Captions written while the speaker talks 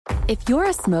If you're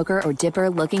a smoker or dipper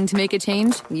looking to make a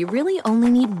change, you really only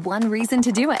need one reason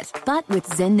to do it. But with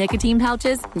Zyn nicotine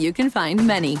pouches, you can find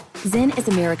many. Zyn is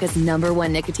America's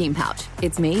 #1 nicotine pouch.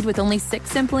 It's made with only 6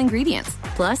 simple ingredients.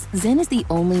 Plus, Zyn is the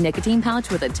only nicotine pouch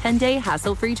with a 10-day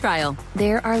hassle-free trial.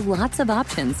 There are lots of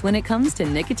options when it comes to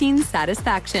nicotine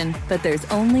satisfaction, but there's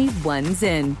only one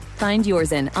Zyn. Find your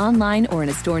Zyn online or in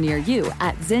a store near you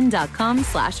at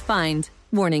zyn.com/find.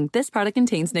 Warning, this product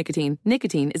contains nicotine.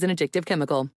 Nicotine is an addictive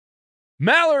chemical.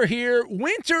 Maller here.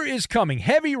 Winter is coming.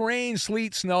 Heavy rain,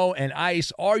 sleet, snow, and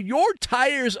ice. Are your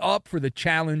tires up for the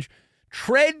challenge?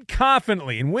 Tread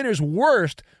confidently in winter's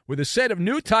worst with a set of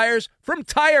new tires from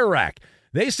Tire Rack.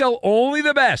 They sell only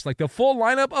the best, like the full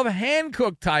lineup of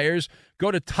hand-cooked tires. Go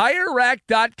to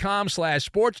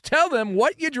TireRack.com/sports. Tell them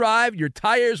what you drive. Your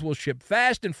tires will ship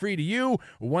fast and free to you.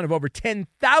 One of over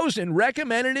 10,000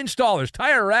 recommended installers.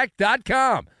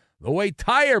 TireRack.com. The way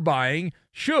tire buying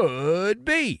should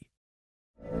be.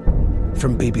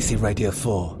 From BBC Radio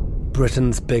 4,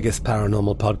 Britain's biggest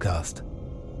paranormal podcast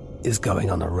is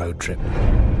going on a road trip.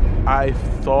 I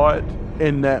thought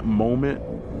in that moment,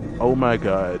 oh my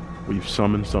God, we've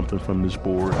summoned something from this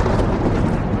board.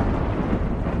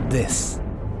 This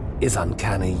is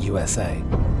Uncanny USA.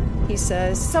 He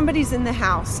says, somebody's in the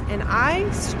house, and I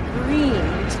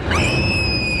screamed.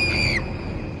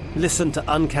 Listen to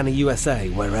Uncanny USA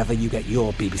wherever you get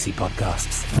your BBC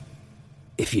podcasts,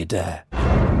 if you dare.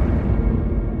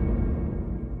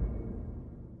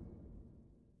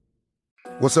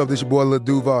 What's up, this your boy Lil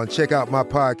Duval, and check out my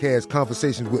podcast,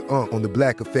 Conversations with Unc, on the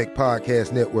Black Effect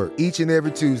Podcast Network. Each and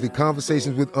every Tuesday,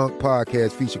 Conversations with Unc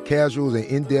podcast feature casuals and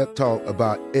in-depth talk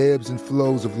about ebbs and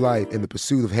flows of life and the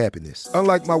pursuit of happiness.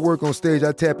 Unlike my work on stage,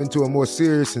 I tap into a more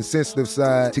serious and sensitive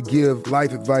side to give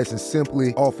life advice and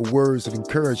simply offer words of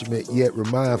encouragement, yet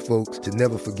remind folks to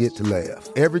never forget to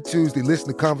laugh. Every Tuesday, listen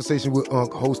to Conversation with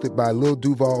Unc, hosted by Lil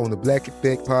Duval on the Black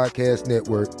Effect Podcast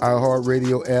Network,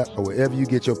 iHeartRadio app, or wherever you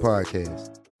get your podcasts.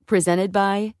 Presented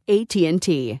by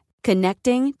AT&T.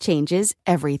 Connecting changes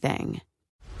everything.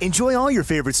 Enjoy all your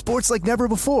favorite sports like never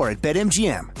before at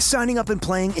BetMGM. Signing up and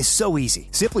playing is so easy.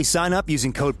 Simply sign up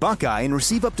using code Buckeye and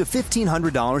receive up to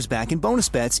 $1,500 back in bonus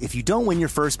bets if you don't win your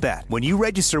first bet. When you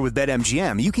register with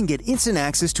BetMGM, you can get instant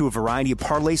access to a variety of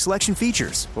parlay selection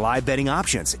features, live betting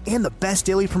options, and the best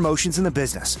daily promotions in the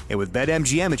business. And with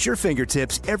BetMGM at your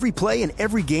fingertips, every play and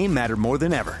every game matter more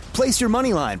than ever. Place your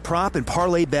moneyline, prop, and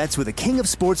parlay bets with the king of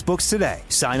sportsbooks today.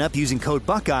 Sign up using code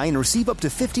Buckeye and receive up to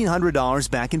 $1,500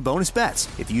 back in bonus bets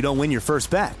if you don't win your first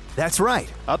bet. That's right,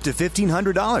 up to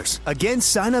 $1,500. Again,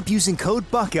 sign up using code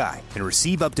Buckeye and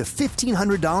receive up to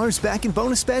 $1,500 back in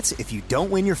bonus bets if you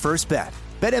don't win your first bet.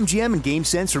 BetMGM and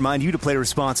GameSense remind you to play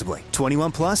responsibly.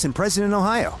 21 plus and present in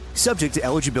Ohio. Subject to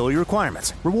eligibility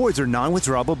requirements. Rewards are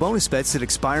non-withdrawable bonus bets that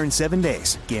expire in 7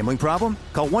 days. Gambling problem?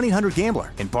 Call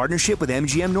 1-800-GAMBLER in partnership with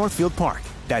MGM Northfield Park.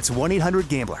 That's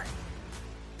 1-800-GAMBLER.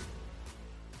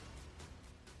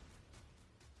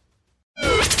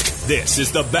 This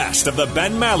is the best of the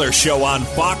Ben Maller Show on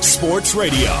Fox Sports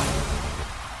Radio.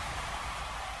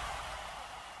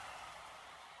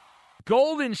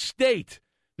 Golden State.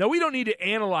 Now, we don't need to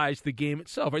analyze the game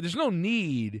itself. Right? There's no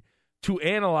need to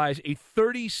analyze a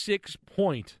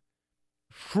 36-point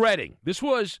shredding. This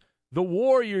was the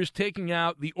Warriors taking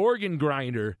out the organ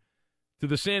grinder to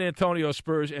the San Antonio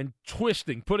Spurs and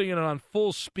twisting, putting it on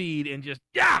full speed and just,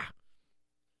 yeah!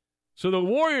 So the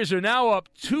Warriors are now up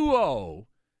 2-0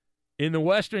 in the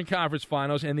Western Conference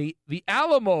Finals, and the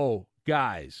Alamo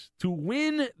guys, to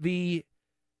win the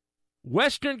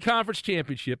Western Conference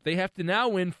Championship, they have to now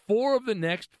win 4 of the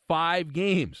next 5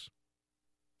 games.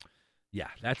 Yeah,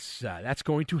 that's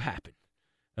going to happen,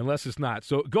 unless it's not.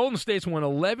 So Golden State's won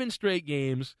 11 straight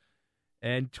games,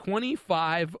 and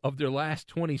 25 of their last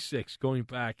 26 going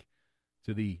back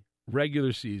to the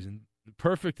regular season.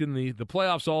 Perfect in the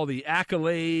playoffs, all the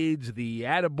accolades, the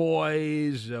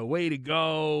attaboys, way to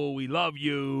go, we love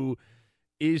you,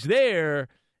 is there.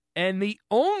 And the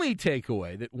only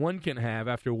takeaway that one can have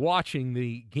after watching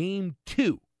the Game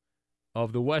 2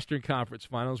 of the Western Conference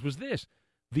Finals was this.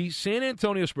 The San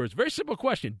Antonio Spurs, very simple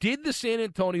question, did the San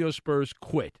Antonio Spurs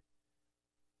quit?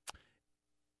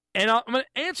 And I'm going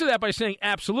to answer that by saying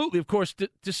absolutely. Of course,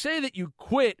 to say that you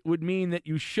quit would mean that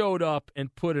you showed up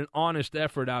and put an honest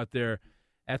effort out there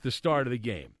at the start of the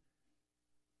game.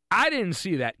 I didn't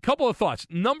see that. Couple of thoughts.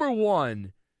 Number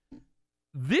one,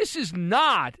 this is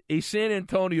not a San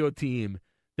Antonio team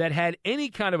that had any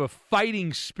kind of a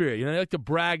fighting spirit. You know, they like to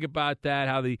brag about that,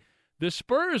 how the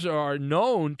Spurs are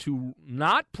known to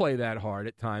not play that hard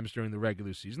at times during the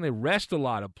regular season. They rest a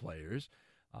lot of players.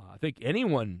 I think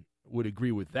anyone would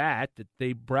agree with that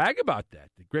they brag about that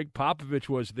Greg Popovich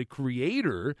was the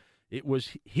creator. It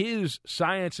was his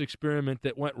science experiment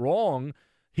that went wrong,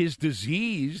 his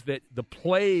disease, that the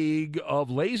plague of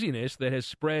laziness that has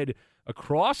spread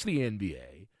across the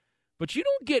NBA. But you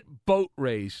don't get boat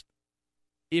raced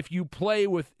if you play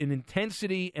with an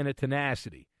intensity and a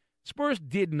tenacity. Spurs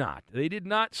did not. They did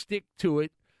not stick to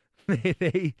it.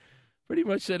 They pretty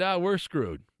much said, we're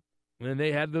screwed. And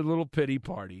they had the little pity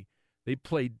party. They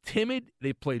played timid.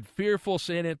 They played fearful,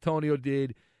 San Antonio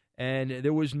did. And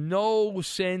there was no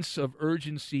sense of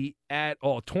urgency at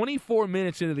all. 24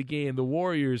 minutes into the game, the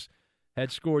Warriors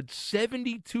had scored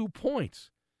 72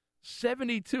 points.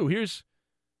 72. Here's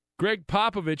Greg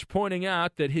Popovich pointing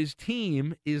out that his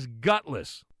team is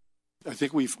gutless. I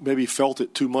think we've maybe felt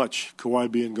it too much,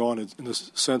 Kawhi being gone, in the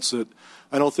sense that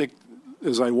I don't think,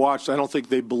 as I watched, I don't think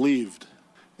they believed.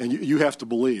 And you have to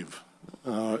believe.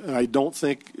 And I don't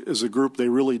think as a group they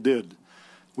really did,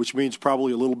 which means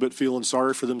probably a little bit feeling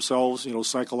sorry for themselves,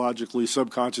 psychologically,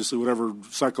 subconsciously, whatever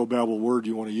psychobabble word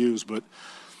you want to use. But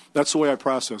that's the way I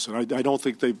process it. I don't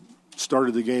think they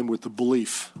started the game with the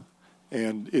belief.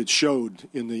 And it showed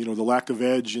in the lack of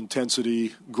edge,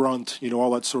 intensity, grunt,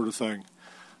 all that sort of thing.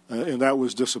 And that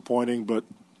was disappointing. But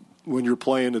when you're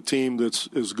playing a team that's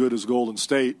as good as Golden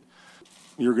State,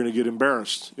 you're going to get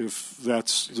embarrassed if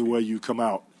that's the way you come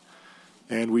out.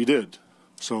 And we did.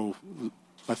 So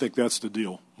I think that's the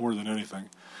deal more than anything.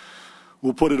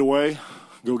 We'll put it away,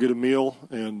 go get a meal,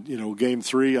 and, game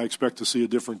 3, I expect to see a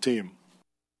different team.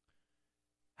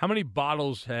 How many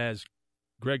bottles has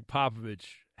Greg Popovich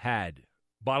had?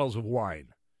 Bottles of wine.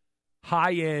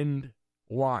 High-end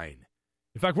wine.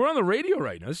 In fact, we're on the radio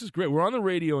right now. This is great. We're on the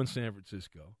radio in San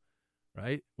Francisco,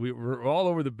 right? We're all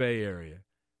over the Bay Area.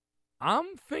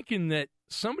 I'm thinking that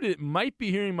somebody that might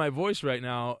be hearing my voice right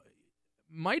now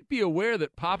might be aware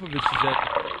that Popovich is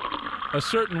at a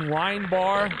certain wine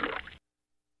bar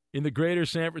in the greater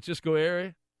San Francisco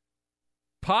area.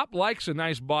 Pop likes a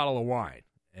nice bottle of wine,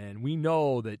 and we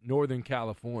know that Northern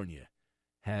California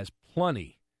has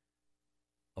plenty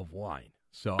of wine.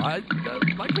 So I'd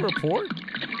like to report.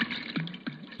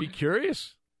 Be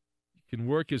curious. You can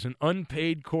work as an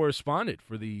unpaid correspondent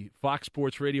for the Fox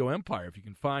Sports Radio empire if you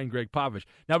can find Greg Popovich.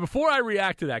 Now, before I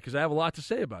react to that, because I have a lot to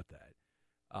say about that,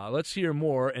 let's hear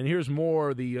more. And here's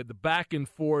more, the back and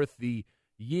forth, the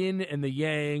yin and the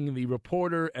yang, the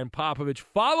reporter and Popovich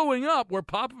following up where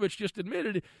Popovich just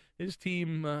admitted his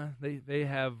team, they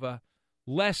have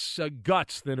less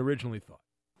guts than originally thought.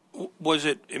 Was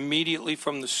it immediately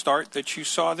from the start that you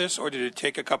saw this, or did it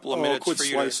take a couple of minutes quit for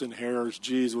you slicing hairs.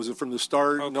 Geez, was it from the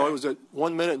start? Okay. No, it was at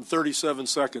 1 minute and 37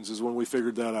 seconds is when we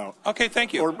figured that out. Okay,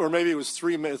 thank you. Or maybe it was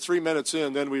 3 minutes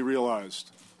in, then we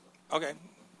realized. Okay.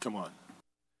 Come on.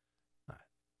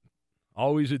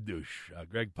 Always a douche,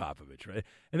 Greg Popovich, right?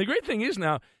 And the great thing is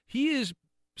now, he is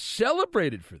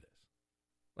celebrated for this.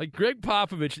 Like Greg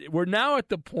Popovich, we're now at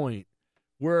the point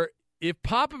where if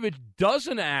Popovich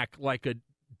doesn't act like a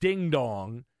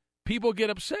ding-dong, people get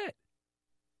upset.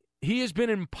 He has been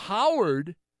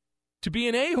empowered to be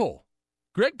an a-hole.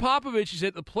 Greg Popovich is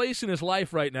at the place in his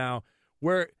life right now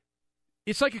where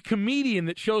it's like a comedian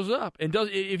that shows up and does.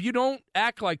 If you don't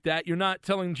act like that, you're not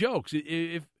telling jokes.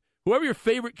 If whoever your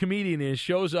favorite comedian is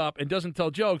shows up and doesn't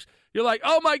tell jokes, you're like,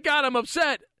 oh, my God, I'm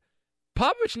upset.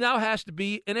 Popovich now has to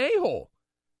be an a-hole.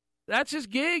 That's his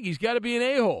gig. He's got to be an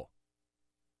a-hole.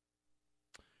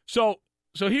 So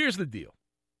here's the deal.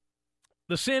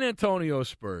 The San Antonio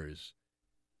Spurs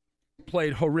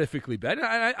played horrifically bad.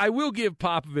 I will give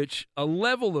Popovich a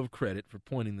level of credit for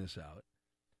pointing this out.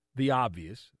 The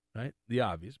obvious, right? The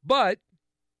obvious. But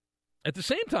at the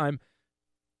same time,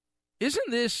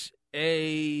 isn't this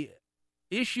a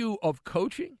issue of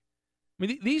coaching? I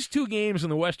mean, these two games in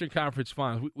the Western Conference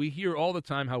Finals, we hear all the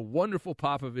time how wonderful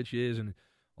Popovich is and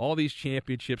all these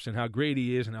championships and how great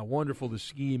he is and how wonderful the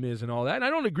scheme is and all that. And I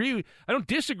don't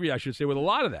disagree, I should say, with a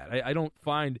lot of that. I don't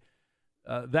find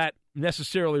that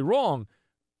necessarily wrong.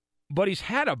 But he's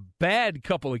had a bad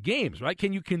couple of games, right?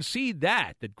 Can you concede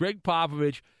that Greg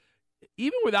Popovich,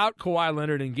 even without Kawhi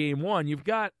Leonard in Game 1, you've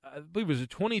got, I believe it was a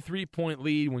 23-point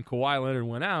lead when Kawhi Leonard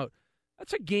went out.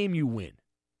 That's a game you win.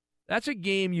 That's a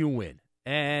game you win.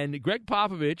 And Greg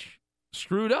Popovich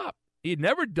screwed up. He had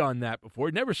never done that before.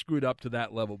 He'd never screwed up to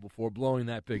that level before, blowing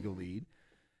that big a lead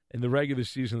in the regular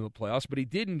season of the playoffs. But he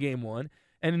did in Game 1.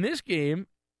 And in this game,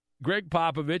 Greg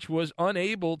Popovich was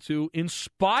unable to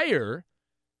inspire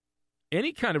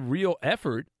any kind of real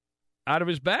effort out of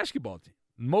his basketball team.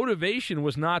 Motivation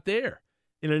was not there.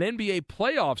 In an NBA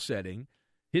playoff setting,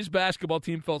 his basketball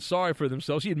team felt sorry for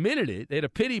themselves. He admitted it. They had a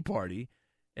pity party,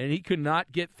 and he could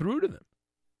not get through to them.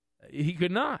 He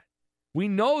could not. We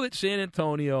know that San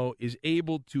Antonio is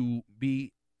able to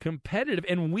be competitive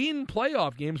and win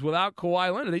playoff games without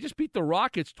Kawhi Leonard. They just beat the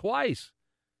Rockets twice.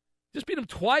 Just beat them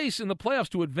twice in the playoffs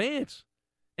to advance.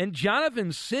 And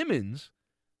Jonathan Simmons,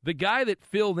 the guy that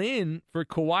filled in for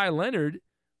Kawhi Leonard,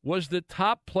 was the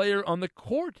top player on the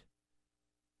court.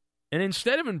 And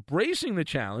instead of embracing the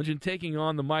challenge and taking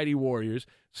on the mighty Warriors,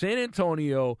 San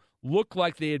Antonio looked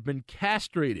like they had been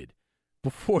castrated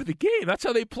before the game. That's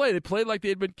how they played. They played like they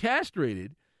had been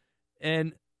castrated.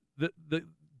 And the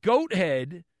goat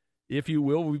head, if you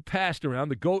will be passed around,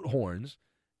 the goat horns.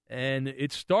 And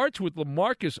it starts with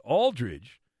LaMarcus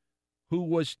Aldridge, who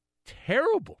was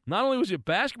terrible. Not only was he a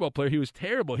basketball player, he was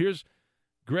terrible. Here's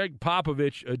Greg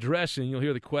Popovich addressing, you'll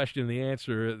hear the question and the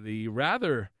answer, the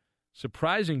rather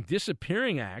surprising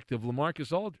disappearing act of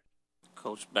LaMarcus Aldridge.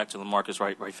 Coach, back to LaMarcus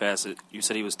right fast. You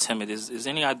said he was timid. Is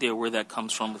any idea where that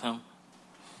comes from with him?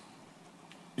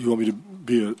 You want me to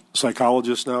be a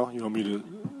psychologist now? You want me to?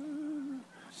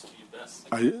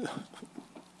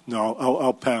 No,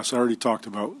 I'll pass. I already talked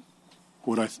about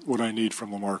what I need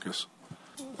from LaMarcus.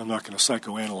 I'm not going to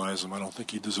psychoanalyze him. I don't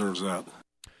think he deserves that.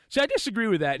 See, I disagree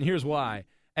with that, and here's why.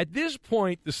 At this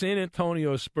point, the San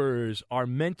Antonio Spurs are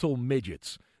mental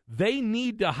midgets. They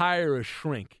need to hire a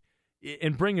shrink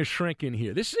and bring a shrink in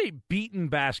here. This is a beaten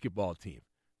basketball team.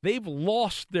 They've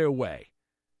lost their way.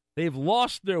 They've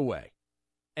lost their way.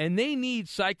 And they need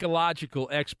psychological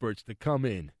experts to come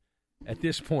in at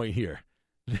this point here.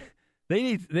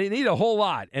 They need a whole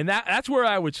lot, and that's where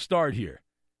I would start here.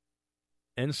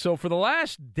 And so for the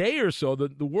last day or so,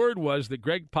 the word was that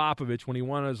Greg Popovich, when he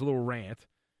went on his little rant,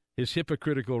 his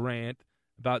hypocritical rant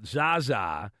about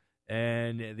Zaza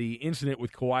and the incident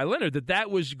with Kawhi Leonard,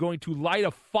 that was going to light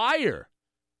a fire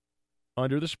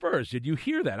under the Spurs. Did you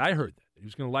hear that? I heard that. He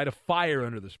was going to light a fire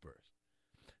under the Spurs.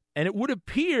 And it would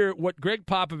appear what Greg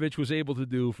Popovich was able to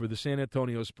do for the San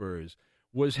Antonio Spurs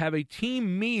was have a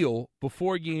team meal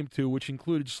before Game 2, which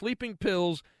included sleeping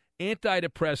pills,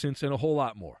 antidepressants, and a whole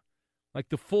lot more, like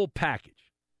the full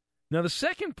package. Now, the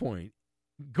second point,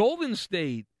 Golden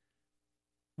State,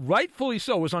 rightfully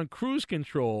so, was on cruise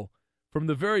control from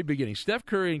the very beginning. Steph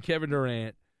Curry and Kevin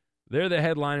Durant, they're the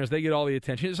headliners. They get all the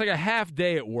attention. It's like a half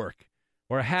day at work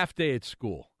or a half day at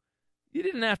school. You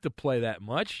didn't have to play that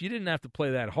much. You didn't have to play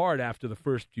that hard after the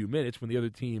first few minutes when the other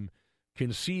team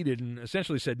conceded and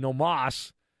essentially said, no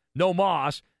mas, no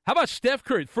mas. How about Steph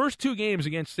Curry? First two games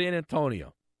against San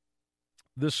Antonio.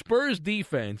 The Spurs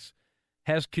defense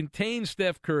has contained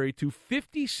Steph Curry to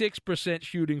 56%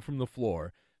 shooting from the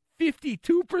floor,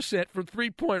 52% from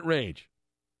three-point range.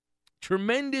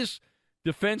 Tremendous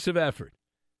defensive effort.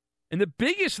 And the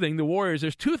biggest thing, the Warriors,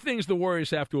 there's two things the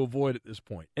Warriors have to avoid at this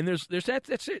point. And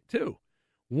that's it, too.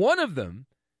 One of them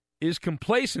is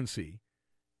complacency,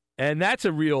 and that's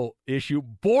a real issue.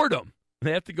 Boredom.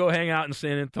 They have to go hang out in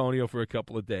San Antonio for a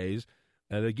couple of days.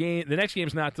 The next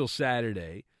game's not till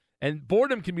Saturday. And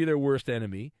boredom can be their worst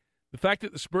enemy. The fact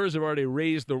that the Spurs have already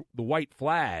raised the white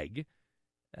flag,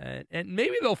 and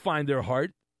maybe they'll find their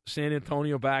heart, San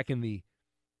Antonio back in the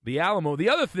Alamo. The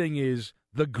other thing is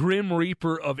the Grim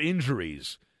Reaper of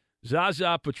injuries.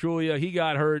 Zaza Pachulia, he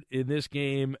got hurt in this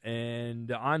game,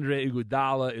 and Andre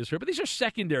Iguodala is hurt. But these are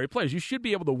secondary players. You should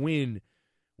be able to win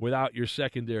without your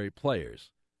secondary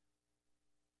players.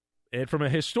 And from a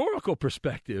historical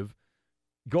perspective,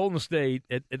 Golden State,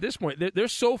 at this point, they're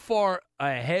so far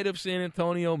ahead of San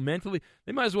Antonio mentally,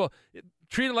 they might as well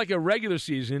treat it like a regular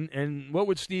season. And what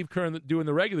would Steve Kerr do in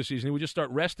the regular season? He would just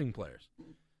start resting players.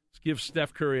 Let's give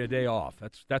Steph Curry a day off.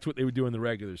 That's what they would do in the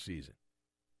regular season.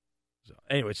 So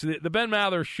anyway, so the Ben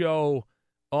Maller Show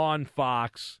on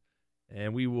Fox,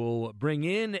 and we will bring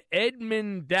in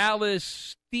Edmund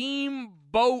Dallas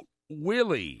Steamboat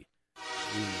Willie,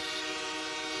 who's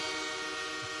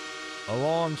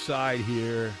alongside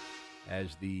here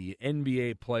as the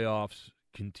NBA playoffs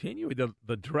continue.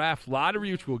 The draft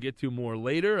lottery, which we'll get to more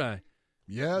later.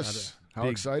 Yes. How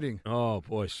exciting. Oh,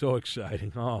 boy, so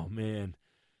exciting. Oh, man.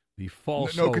 The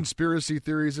false no conspiracy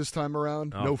theories this time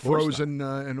around? No frozen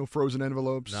no frozen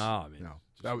envelopes? No, man.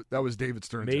 No. That was David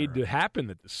Stern's made to happen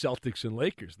that the Celtics and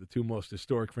Lakers, the two most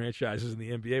historic franchises in the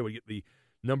NBA, would get the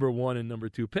number 1 and number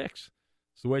 2 picks.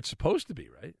 It's the way it's supposed to be,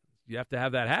 right? You have to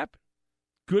have that happen.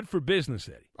 Good for business,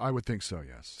 Eddie. I would think so,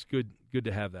 yes. It's good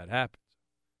to have that happen.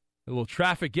 A little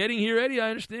traffic getting here, Eddie, I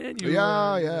understand.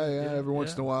 Yeah. Every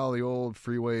once in a while, the old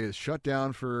freeway is shut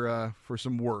down for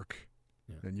some work.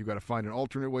 Yeah. And you got to find an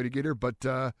alternate way to get here. But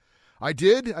I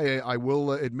did. I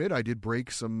will admit I did break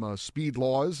some speed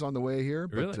laws on the way here,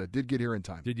 but did get here in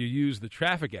time. Did you use the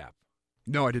traffic app?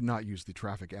 No, I did not use the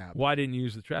traffic app. Why didn't you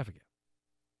use the traffic app?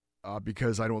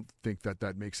 because I don't think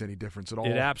that makes any difference at all.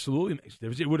 It absolutely makes a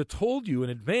difference. It would have told you in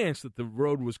advance that the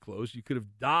road was closed. You could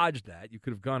have dodged that. You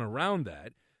could have gone around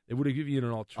that. It would have given you an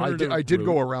alternative I did route.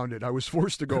 go around it. I was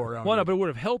forced to go around Well, no, it. but it would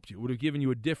have helped you. It would have given you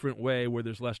a different way where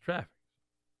there's less traffic.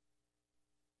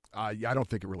 I don't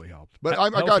think it really helped. But That I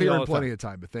helps got me here all in the plenty time. of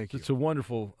time, but thank you. It's a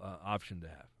wonderful option to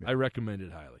have. Yeah. I recommend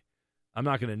it highly. I'm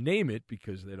not going to name it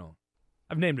because they don't.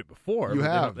 I've named it before. You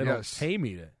but have, they yes. don't pay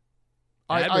me to.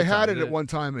 I had it advertise at one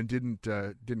time and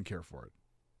didn't care for it.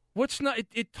 What's not?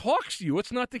 It talks to you.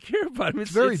 What's not to care about? I mean,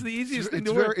 it's the easiest thing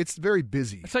to very, work. It's very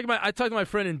busy. I talked to my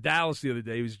friend in Dallas the other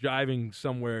day. He was driving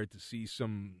somewhere to see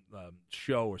some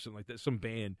show or something like that, some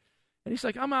band, and he's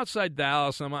like, "I'm outside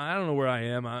Dallas. I don't know where I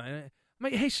am." I'm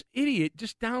like, "Hey, idiot,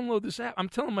 just download this app." I'm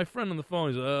telling my friend on the phone.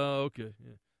 He's like, "Oh, okay."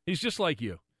 Yeah. He's just like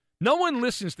you. No one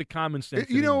listens to common sense.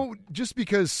 You anymore. know, just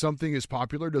because something is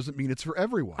popular doesn't mean it's for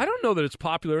everyone. I don't know that it's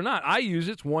popular or not. I use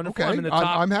it. It's wonderful. Okay, I'm in the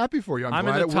top. I'm happy for you. I'm glad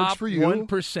in the it works top for you.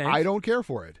 1%. I don't care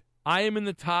for it. I am in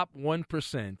the top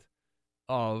 1%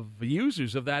 of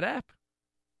users of that app.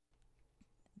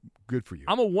 Good for you.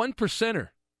 I'm a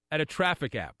 1%er at a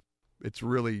traffic app. It's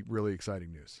really, really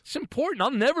exciting news. It's important. I'll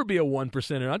never be a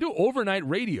 1%er. I'll do overnight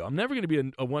radio. I'm never going to be a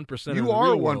 1%er. You in the are a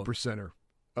real world. 1%er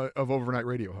of overnight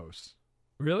radio hosts.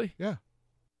 Really? Yeah.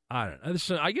 I don't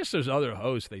know. I guess there's other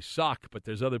hosts. They suck, but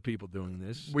there's other people doing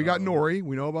this. We got Nori.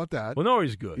 We know about that. Well,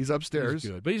 Nori's good. He's upstairs.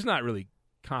 He's good, but he's not really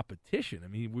competition. I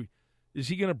mean, is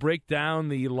he going to break down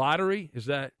the lottery? Is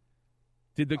that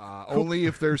only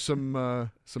if there's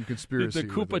some conspiracy? Did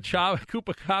the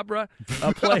Chupacabra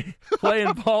play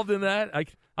involved in that? I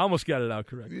almost got it out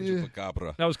correctly.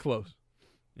 Chupacabra. That was close.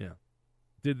 Yeah.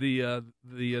 Did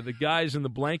the guys in the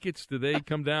blankets? Did they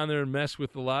come down there and mess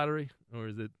with the lottery, or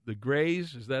is it the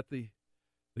Greys? Is that the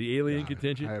alien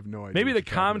contingent? I have no idea. Maybe the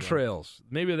Comtrails.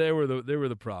 Maybe they were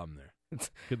the problem there.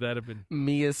 Could that have been?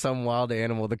 Me as some wild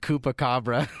animal, the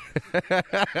Chupacabra.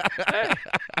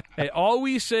 Hey, all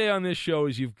we say on this show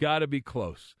is you've got to be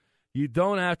close. You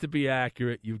don't have to be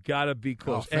accurate. You've got to be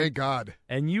close. Oh, thank God.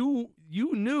 And you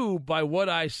knew by what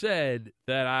I said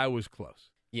that I was close.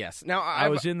 Yes. Now I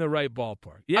was in the right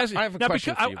ballpark. Yes. I have a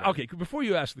question for you, Ben. Okay, before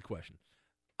you ask the question,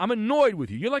 I'm annoyed with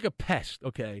you. You're like a pest,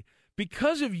 okay?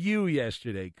 Because of you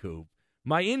yesterday, Coop,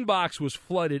 my inbox was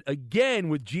flooded again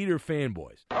with Jeter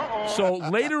fanboys. So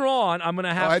later on, I'm going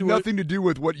to have to... It had nothing to do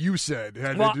with what you said. It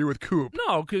had to do with Coop.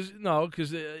 No, because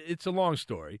it's a long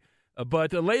story.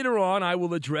 But later on, I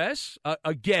will address,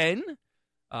 again,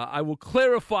 I will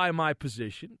clarify my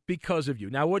position because of you.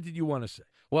 Now, what did you want to say?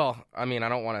 Well, I mean, I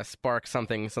don't want to spark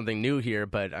something new here,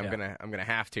 but I'm gonna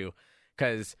have to,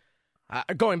 because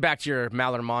going back to your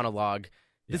Maller monologue,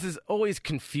 this has always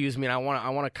confused me, and I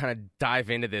want to kind of dive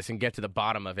into this and get to the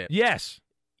bottom of it. Yes,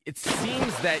 it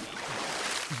seems that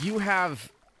you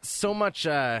have so much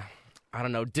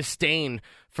disdain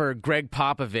for Greg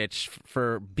Popovich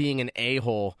for being an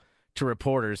a-hole to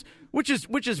reporters, which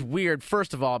is weird.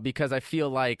 First of all, because I feel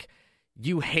like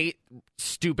you hate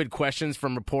stupid questions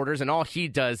from reporters, and all he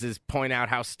does is point out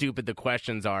how stupid the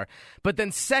questions are. But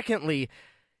then secondly,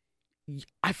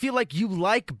 I feel like you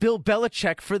like Bill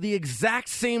Belichick for the exact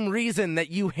same reason that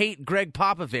you hate Greg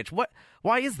Popovich.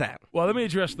 Why is that? Well, let me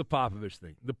address the Popovich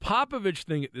thing. The Popovich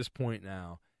thing at this point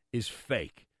now is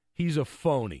fake. He's a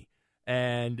phony.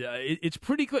 And it's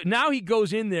pretty clear. Now he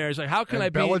goes in there. It's like, how can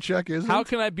Belichick isn't? How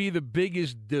can I be the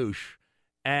biggest douche?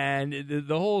 And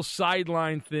the whole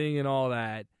sideline thing and all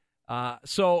that.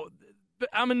 So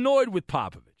I'm annoyed with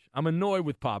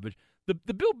Popovich.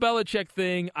 The Bill Belichick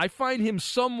thing, I find him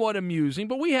somewhat amusing,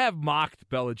 but we have mocked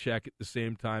Belichick at the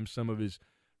same time, some of his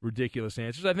ridiculous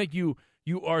answers. I think you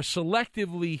are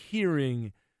selectively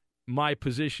hearing my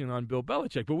position on Bill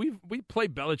Belichick. But we play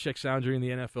Belichick sound during the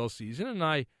NFL season, and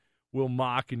I will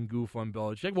mock and goof on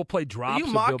Belichick. We'll play drops you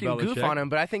of mock Bill and Belichick. goof on him,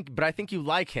 but I think you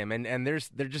like him, and there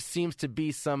just seems to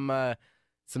be some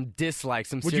dislike,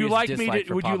 some Would serious you like dislike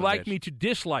for Would you like Popovich. me to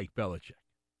dislike Belichick?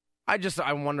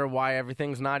 I wonder why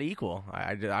everything's not equal.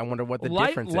 I wonder what the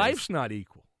difference is. Life's not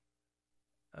equal.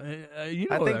 You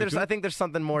know I think there's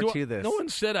something more to this. No one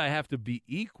said I have to be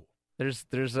equal. There's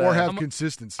or have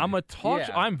consistency. I'm a talk.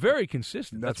 Yeah. I'm very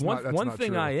consistent. That's one not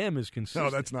thing true. I am is consistent. No,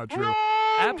 that's not true.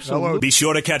 Absolutely. Be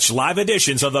sure to catch live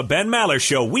editions of the Ben Maller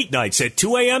Show weeknights at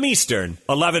 2 a.m. Eastern,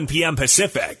 11 p.m.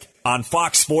 Pacific on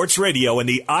Fox Sports Radio and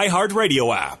the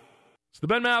iHeartRadio app. It's the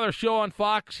Ben Maller Show on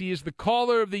Fox. He is the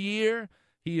caller of the year.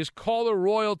 He is caller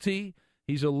royalty.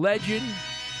 He's a legend.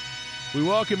 We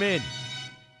welcome in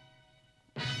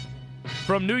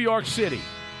from New York City.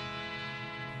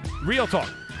 Real talk.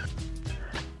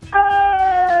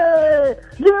 Hey!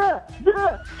 Yeah!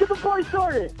 Get the party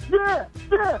started! Yeah!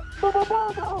 Boom, boom,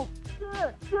 boom, boom!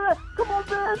 Yeah. Come on,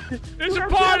 Ben. It's a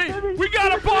party. We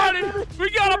got a party. We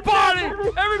got a party.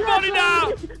 Everybody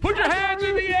now, put your hands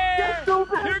in the air.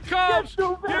 Here comes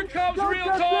Real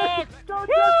Talk. Woo!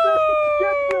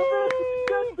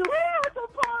 It's a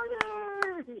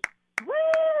party.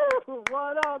 Woo!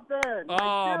 What up, Ben?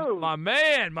 Oh, my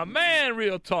man,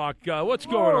 Real Talk. What's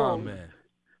going on, man?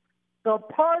 The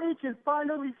party can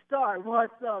finally start.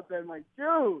 What's up, Ben, my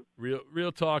dude?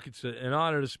 Real Talk, it's an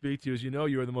honor to speak to you. As you know,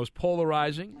 you are the most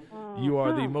polarizing. You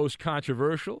are the most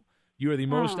controversial. You are the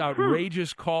most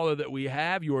outrageous caller that we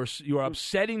have. You are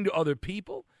upsetting to other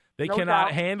people. They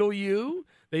cannot handle you.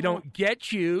 They don't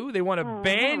get you. They want to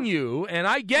ban you, and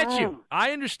I get you.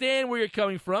 I understand where you're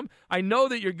coming from. I know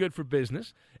that you're good for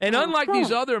business. And unlike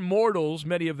these other mortals,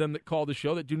 many of them that call the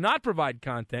show, that do not provide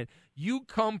content, you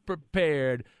come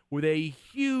prepared with a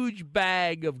huge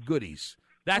bag of goodies.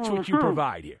 That's what you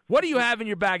provide here. What do you have in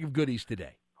your bag of goodies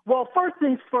today? Well, first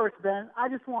things first, Ben. I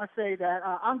just want to say that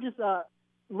I'm just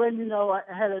letting you know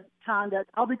ahead of time that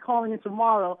I'll be calling in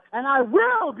tomorrow, and I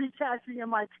will be cashing in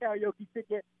my karaoke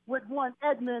ticket with one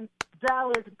Edmund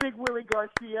Dallas Big Willie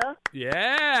Garcia.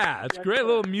 Yeah, that's great. A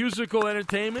little musical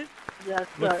entertainment. Yes,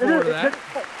 Look forward to that.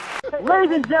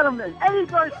 Ladies and gentlemen, Eddie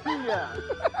Garcia.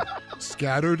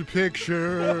 Scattered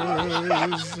pictures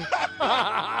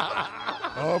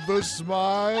of the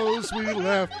smiles we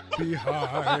left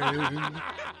behind.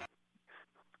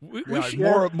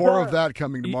 More of that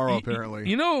coming tomorrow, apparently.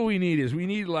 You know what we need is we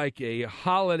need like a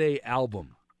holiday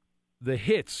album. The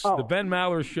hits, the Ben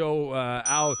Maller Show.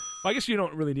 I guess you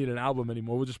don't really need an album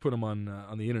anymore. We'll just put them on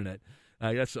the internet.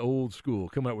 That's old school.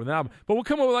 Coming up with an album, but we'll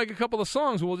come up with like a couple of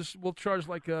songs. We'll charge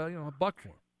like $1 for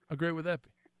them. How great would that be?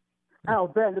 Oh,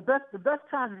 Ben, the best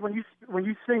times is when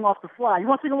you sing off the fly. You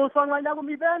want to sing a little song right now with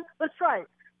me, Ben? Let's try it.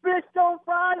 Bitch, don't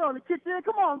fry on the kitchen.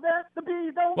 Come on, Ben. The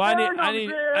bees don't burn on the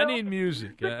grill. I need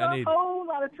music. I need a whole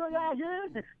lot of trouble out here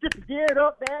just to get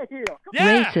up that hill.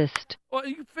 Yeah. Racist. Well,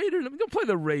 you faded them. Don't play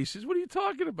the races. What are you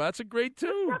talking about? It's a great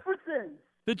tune. Jeffersons.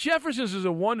 The Jeffersons is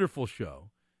a wonderful show.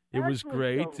 It was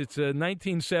great. It's a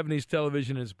 1970s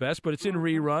television at its best, but it's in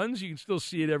reruns. You can still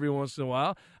see it every once in a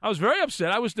while. I was very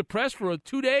upset. I was depressed for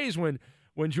 2 days when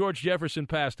George Jefferson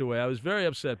passed away. I was very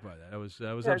upset by that. I was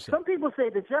upset. Some people say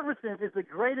The Jeffersons is the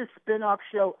greatest spin-off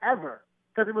show ever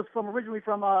because it was originally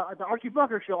from the Archie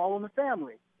Bunker show, All in the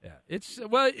Family. Yeah, it's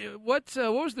what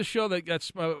was the show that got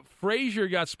Frasier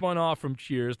got spun off from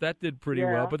Cheers? That did pretty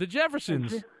well, but the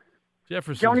Jeffersons.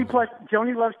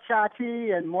 Joni loves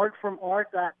Chachi and Mort from Art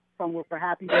for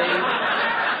Happy Days.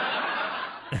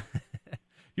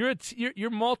 You're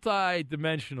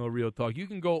multi-dimensional, Real Talk. You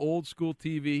can go old school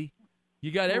TV.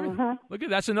 You got everything. Look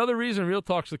that's another reason Real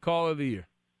Talk's the caller of the year.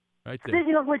 Right there.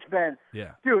 Speaking of which, Ben.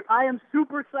 Yeah. Dude, I am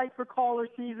super psyched for caller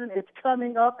season. It's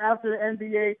coming up after the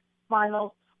NBA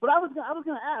Finals. But I was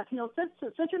going to ask,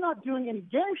 since you're not doing any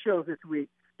game shows this week,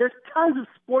 there's tons of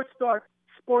sports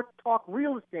talk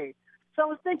real estate. So I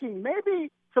was thinking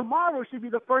maybe tomorrow should be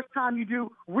the first time you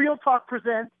do Real Talk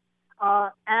Presents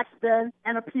Ask Ben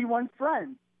and a P1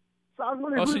 Friend. So I was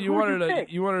wondering so you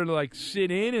wanted to like sit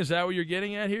in? Is that what you're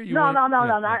getting at here? No.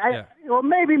 Well,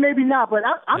 maybe not. But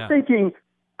I'm thinking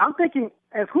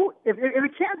if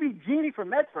it can't be Jeannie from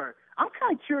Medford, I'm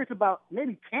kind of curious about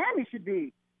maybe Tammy should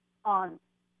be on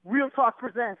Real Talk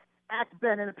Presents Ask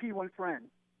Ben and a P1 Friend.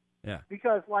 Yeah.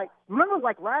 Because remember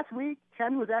last week,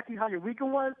 Tammy was asking how your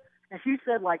weekend was, and she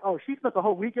said she spent the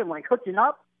whole weekend hooking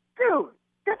up. Dude,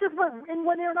 that just went in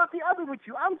one ear and out the other with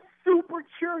you. I'm super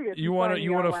curious. You want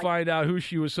to find out who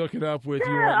she was hooking up with.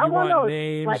 Yeah, you want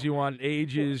names, you want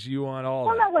ages, you want all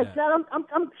that. Not like that.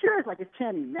 I'm curious. Is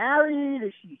Tammy married?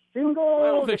 Is she single?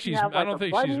 I don't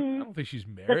think she's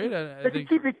married. Does she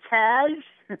keep it cash?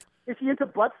 Is she into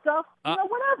butt stuff?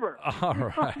 Whatever. All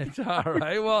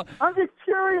right. Well, I'm just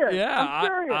curious. Yeah, I'm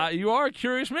curious. You are a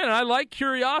curious man. I like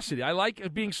curiosity. I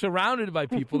like being surrounded by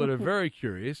people that are very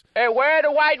curious. Hey, where are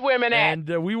the white women at?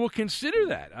 And we will consider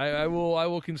that. I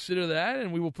will consider that,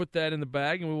 and we will put that in the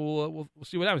bag, and we'll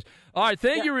see what happens. All right,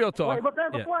 thank you, Real Talk. Wait, but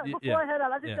Ben, before I head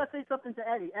out, I just got to say something to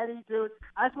Eddie. Eddie, dude,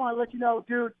 I just want to let you know,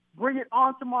 dude, bring it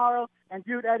on tomorrow. And,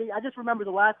 dude, Eddie, I just remember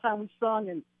the last time we sung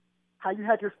and how you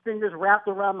had your fingers wrapped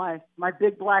around my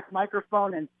big black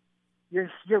microphone and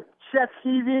your chest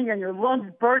heaving and your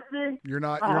lungs bursting. You're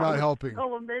not helping.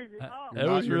 So amazing. That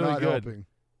was really good. Helping.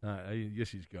 I guess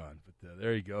he's gone, but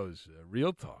there he goes.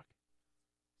 Real Talk.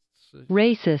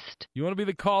 Racist. You want to be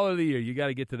the caller of the year, you got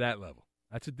to get to that level.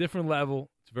 That's a different level.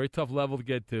 It's a very tough level to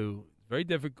get to. It's very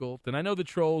difficult. And I know the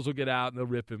trolls will get out and they'll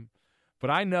rip him,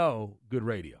 but I know good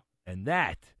radio, and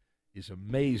that is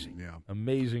amazing. Yeah.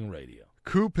 Amazing radio.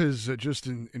 Coop has just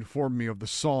informed me of the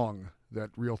song that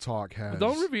Real Talk has.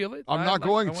 Well, don't reveal it. I'm not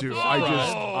going to.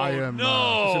 I am.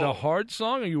 No. Is it a hard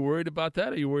song? Are you worried about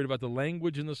that? Are you worried about the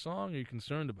language in the song? Are you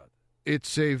concerned about that?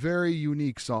 It's a very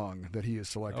unique song that he has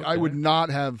selected. Okay. I would not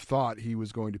have thought he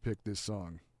was going to pick this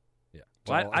song. Yeah.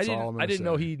 Well, I didn't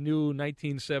know he knew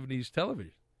 1970s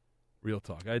television. Real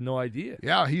Talk. I had no idea.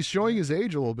 Yeah, he's showing his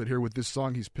age a little bit here with this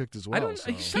song he's picked as well.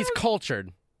 He's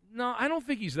cultured. No, I don't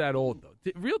think he's that old,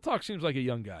 though. Real Talk seems like a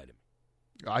young guy to me.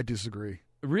 I disagree.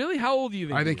 Really? How old do you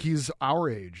think I think he's our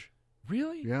age.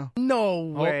 Really? Yeah. No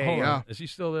way. Hold on. Yeah. Is he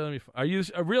still there? Are you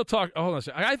Real Talk? Oh, hold on a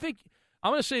second. I think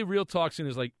I'm going to say Real Talk's in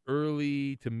his like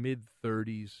early to mid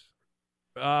 30s.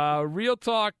 Real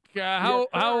Talk. How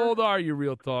old are you,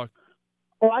 Real Talk?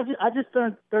 Oh, I just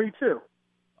turned 32.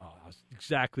 Oh, that's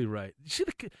exactly right. You see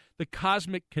the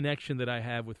cosmic connection that I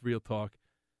have with Real Talk.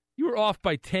 You were off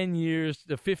by 10 years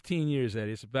to 15 years,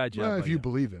 Eddie. It's a bad job. Well, if you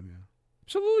believe him, yeah.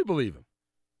 Absolutely believe him.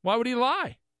 Why would he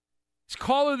lie? It's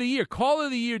Caller of the Year. Caller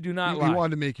of the Year do not lie. He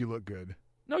wanted to make you look good.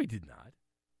 No, he did not.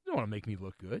 He don't want to make me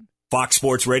look good. Fox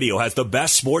Sports Radio has the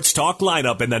best sports talk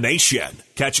lineup in the nation.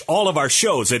 Catch all of our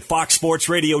shows at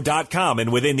foxsportsradio.com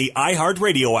and within the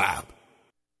iHeartRadio app.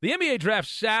 The NBA draft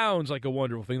sounds like a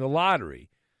wonderful thing, the lottery.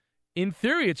 In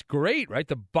theory, it's great, right?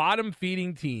 The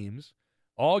bottom-feeding teams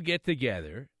all get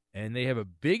together, and they have a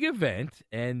big event,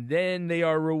 and then they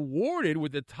are rewarded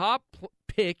with the top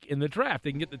pick in the draft.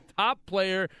 They can get the top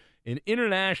player in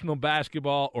international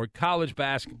basketball or college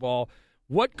basketball.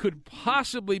 What could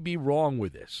possibly be wrong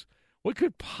with this? What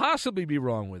could possibly be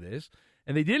wrong with this?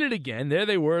 And they did it again. There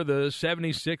they were, the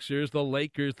 76ers, the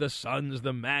Lakers, the Suns,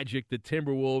 the Magic, the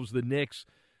Timberwolves, the Knicks.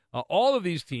 All of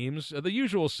these teams, the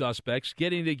usual suspects,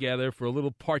 getting together for a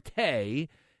little party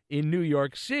in New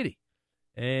York City.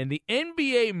 And the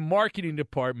NBA marketing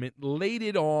department laid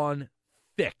it on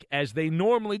thick, as they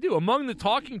normally do. Among the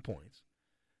talking points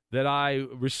that I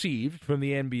received from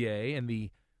the NBA and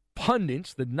the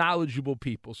pundits, the knowledgeable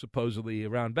people supposedly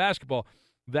around basketball,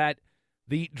 that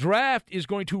the draft is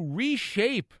going to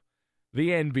reshape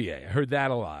the NBA. I heard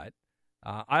that a lot.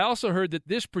 I also heard that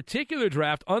this particular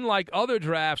draft, unlike other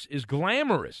drafts, is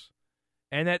glamorous,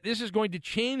 and that this is going to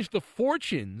change the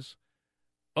fortunes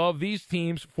of these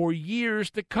teams for years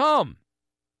to come.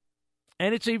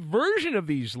 And it's a version of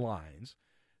these lines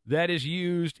that is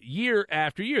used year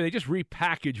after year. They just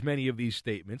repackage many of these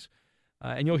statements,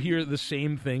 and you'll hear the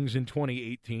same things in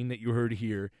 2018 that you heard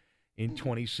here in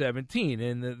 2017.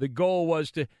 And the goal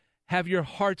was to have your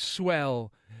heart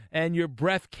swell and your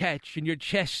breath catch and your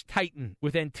chest tighten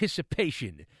with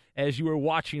anticipation as you were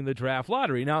watching the draft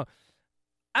lottery. Now,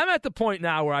 I'm at the point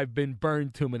now where I've been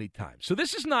burned too many times. So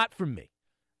this is not for me.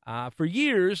 For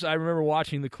years, I remember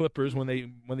watching the Clippers when they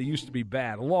used to be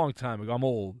bad, a long time ago. I'm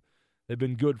old. They've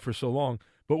been good for so long.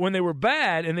 But when they were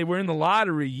bad and they were in the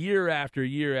lottery year after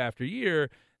year after year,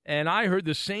 and I heard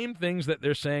the same things that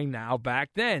they're saying now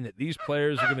back then, that these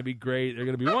players are going to be great, they're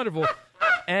going to be wonderful.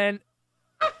 And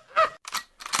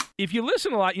if you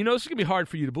listen a lot, you know this is going to be hard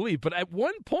for you to believe, but at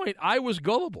one point I was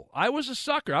gullible. I was a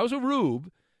sucker. I was a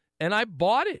rube, and I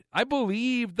bought it. I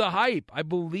believed the hype. I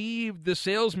believed the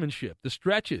salesmanship, the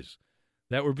stretches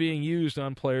that were being used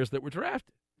on players that were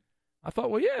drafted. I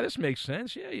thought, well, yeah, this makes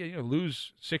sense. Yeah, you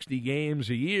lose 60 games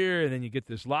a year, and then you get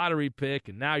this lottery pick,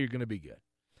 and now you're going to be good.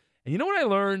 And you know what I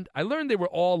learned? I learned they were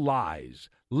all lies.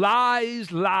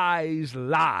 Lies, lies,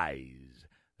 lies.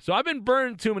 So I've been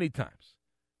burned too many times.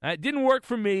 It didn't work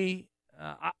for me.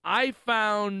 I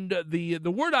found the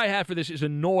word I have for this is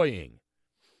annoying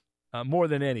more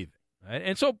than anything. Right?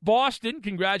 And so Boston,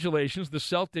 congratulations. The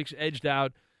Celtics edged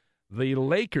out the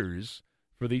Lakers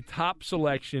for the top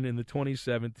selection in the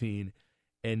 2017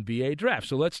 NBA draft.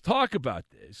 So let's talk about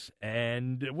this,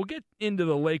 and we'll get into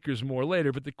the Lakers more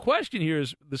later. But the question here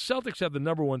is the Celtics have the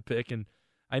number one pick, and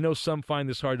I know some find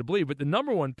this hard to believe, but the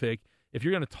number one pick, if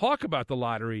you're going to talk about the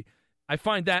lottery, I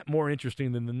find that more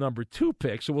interesting than the number two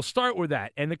pick. So we'll start with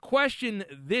that. And the question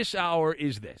this hour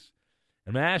is this.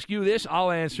 I'm going to ask you this.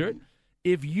 I'll answer it.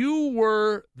 If you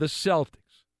were the Celtics,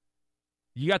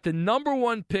 you got the number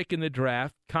one pick in the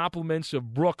draft, compliments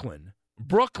of Brooklyn.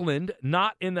 Brooklyn,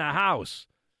 not in the house.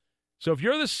 So if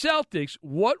you're the Celtics,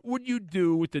 what would you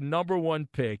do with the number one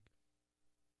pick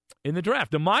in the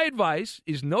draft? Now, my advice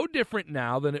is no different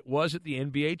now than it was at the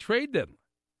NBA trade deadline.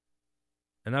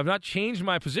 And I've not changed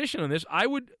my position on this. I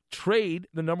would trade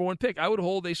the number one pick. I would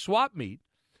hold a swap meet,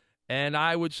 and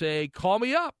I would say, call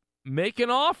me up, make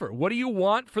an offer. What do you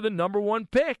want for the number one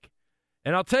pick?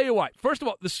 And I'll tell you what. First of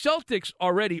all, the Celtics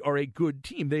already are a good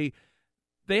team. They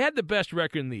had the best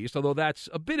record in the East, although that's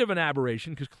a bit of an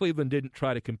aberration because Cleveland didn't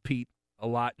try to compete a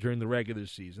lot during the regular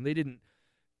season. They didn't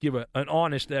give an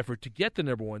honest effort to get the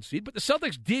number 1 seed. But the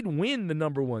Celtics did win the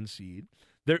number 1 seed.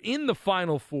 They're in the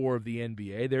Final Four of the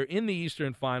NBA. They're in the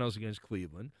Eastern Finals against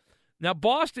Cleveland. Now,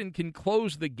 Boston can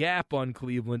close the gap on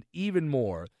Cleveland even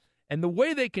more. And the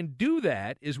way they can do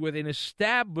that is with an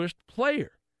established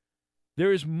player.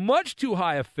 There is much too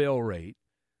high a fail rate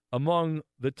among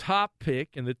the top pick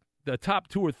and the top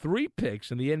 2 or 3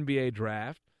 picks in the NBA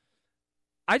draft.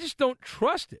 I just don't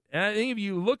trust it. And I think if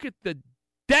you look at the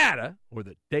data, or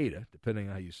the data, depending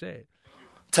on how you say it.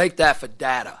 Take that for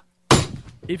data.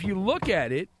 If you look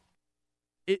at it,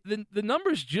 the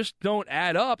numbers just don't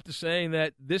add up to saying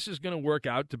that this is going to work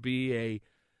out to be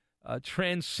a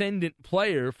transcendent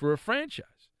player for a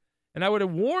franchise. And I would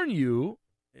have warned you,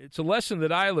 it's a lesson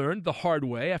that I learned the hard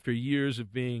way after years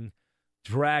of being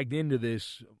dragged into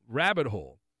this rabbit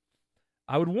hole.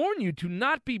 I would warn you to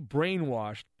not be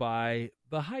brainwashed by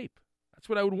the hype. That's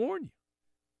what I would warn you.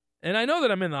 And I know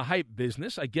that I'm in the hype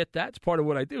business. I get that. It's part of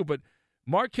what I do. But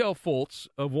Markelle Fultz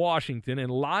of Washington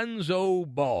and Lonzo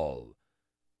Ball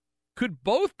could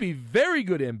both be very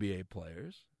good NBA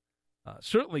players.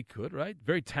 Certainly could, right?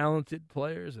 Very talented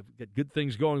players. Have got good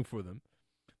things going for them.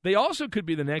 They also could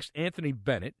be the next Anthony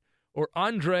Bennett or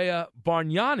Andrea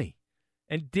Bargnani.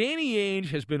 And Danny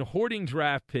Ainge has been hoarding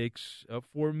draft picks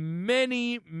for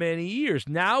many, many years.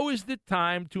 Now is the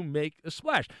time to make a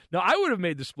splash. Now, I would have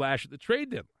made the splash at the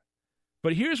trade deadline.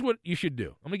 But here's what you should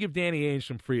do. I'm going to give Danny Ainge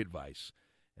some free advice.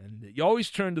 And you always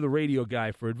turn to the radio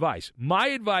guy for advice. My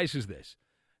advice is this.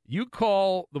 You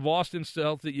call the Boston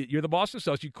Celtics. You're the Boston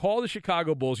Celtics. You call the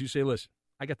Chicago Bulls. You say, listen,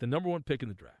 I got the number 1 pick in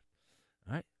the draft.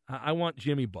 All right? I want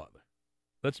Jimmy Butler.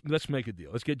 Let's make a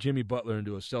deal. Let's get Jimmy Butler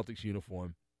into a Celtics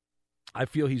uniform. I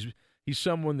feel he's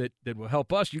someone that will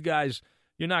help us. You guys,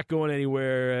 you're not going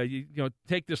anywhere. You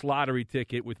take this lottery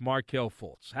ticket with Markelle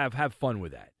Fultz. Have fun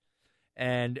with that.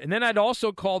 And then I'd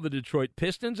also call the Detroit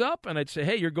Pistons up, and I'd say,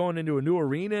 hey, you're going into a new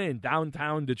arena in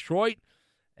downtown Detroit,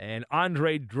 and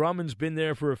Andre Drummond's been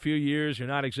there for a few years. You're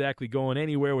not exactly going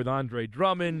anywhere with Andre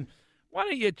Drummond. Why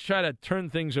don't you try to turn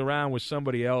things around with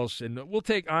somebody else, and we'll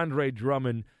take Andre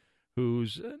Drummond,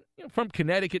 who's from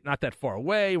Connecticut, not that far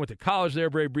away, went to college there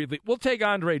very briefly. We'll take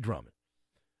Andre Drummond.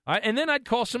 All right, and then I'd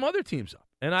call some other teams up,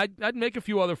 and I'd make a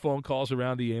few other phone calls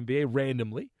around the NBA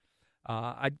randomly.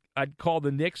 I'd call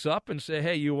the Knicks up and say,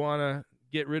 hey, you want to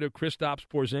get rid of Kristaps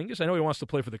Porzingis? I know he wants to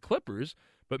play for the Clippers,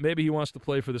 but maybe he wants to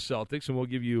play for the Celtics, and we'll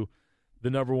give you the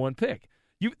number 1 pick.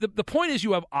 The point is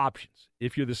you have options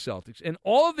if you're the Celtics, and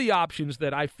all of the options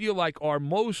that I feel like are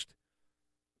most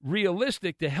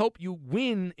realistic to help you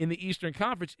win in the Eastern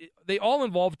Conference, they all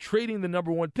involve trading the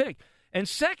number 1 pick. And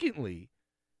secondly,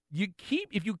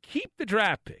 if you keep the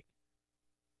draft pick,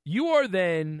 you are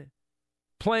then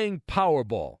playing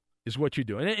Powerball. Is what you're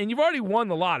doing. And you've already won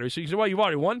the lottery, so you say, well, you've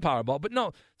already won Powerball. But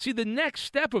no, see, the next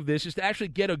step of this is to actually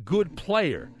get a good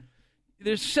player.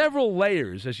 There's several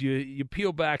layers as you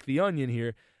peel back the onion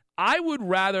here. I would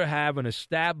rather have an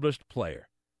established player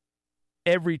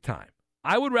every time.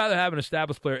 And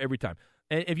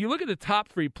if you look at the top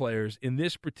 3 players in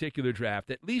this particular draft,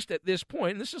 at least at this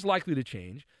point, and this is likely to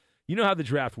change, you know how the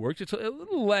draft works. It's a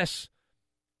little less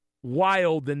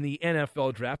wild than the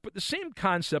NFL draft, but the same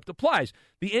concept applies.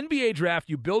 The NBA draft,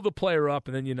 you build a player up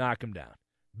and then you knock him down.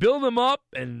 Build him up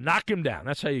and knock him down.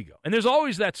 That's how you go. And there's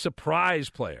always that surprise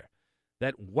player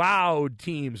that wowed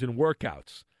teams in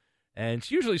workouts. And it's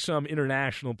usually some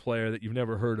international player that you've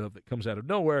never heard of that comes out of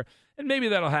nowhere. And maybe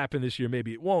that'll happen this year,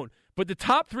 maybe it won't. But the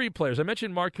top 3 players, I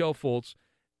mentioned Markelle Fultz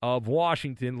of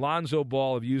Washington, Lonzo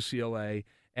Ball of UCLA,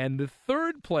 and the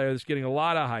third player that's getting a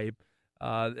lot of hype,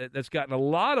 that's gotten a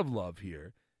lot of love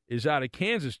here, is out of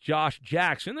Kansas, Josh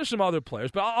Jackson. There's some other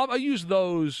players, but I'll use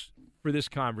those for this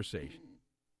conversation.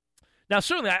 Now,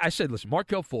 certainly, I said, listen,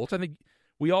 Markelle Fultz, I think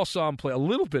we all saw him play a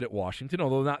little bit at Washington,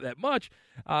 although not that much.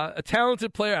 A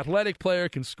talented player, athletic player,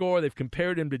 can score. They've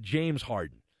compared him to James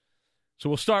Harden. So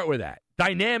we'll start with that.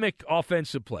 Dynamic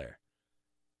offensive player.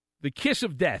 The kiss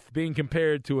of death being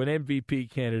compared to an MVP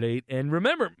candidate. And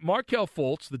remember, Markelle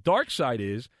Fultz, the dark side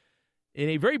is, in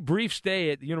a very brief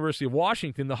stay at the University of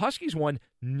Washington, the Huskies won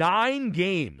 9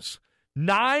 games.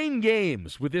 9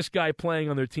 games with this guy playing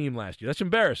on their team last year. That's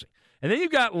embarrassing. And then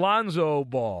you've got Lonzo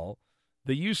Ball,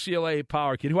 the UCLA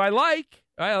power kid, who I like.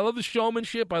 I love the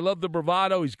showmanship. I love the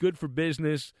bravado. He's good for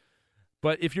business.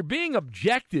 But if you're being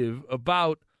objective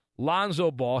about Lonzo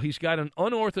Ball, he's got an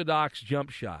unorthodox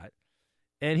jump shot,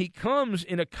 and he comes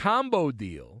in a combo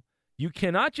deal. You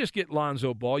cannot just get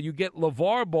Lonzo Ball. You get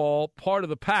LeVar Ball part of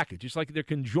the package. It's like they're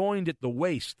conjoined at the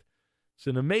waist. It's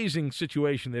an amazing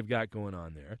situation they've got going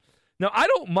on there. Now, I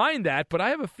don't mind that, but I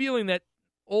have a feeling that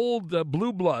old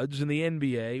blue bloods in the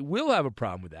NBA will have a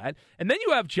problem with that. And then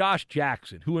you have Josh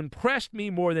Jackson, who impressed me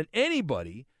more than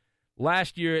anybody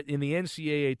last year in the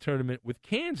NCAA tournament with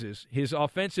Kansas. His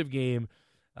offensive game,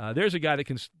 there's a guy that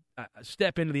can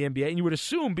step into the NBA, and you would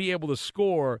assume be able to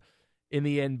score in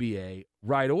the NBA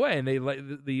right away. And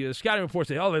the scouting reports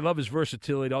say, they love his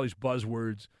versatility, all these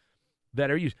buzzwords that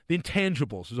are used. The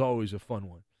intangibles is always a fun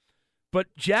one. But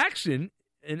Jackson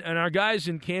and our guys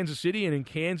in Kansas City and in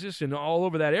Kansas and all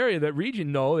over that area, that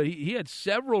region, know that he had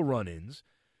several run-ins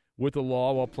with the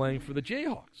law while playing for the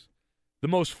Jayhawks. The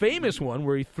most famous one,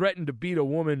 where he threatened to beat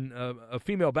a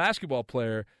female basketball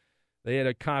player. They had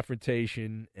a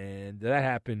confrontation, and that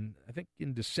happened, I think,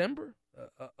 in December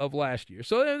of last year.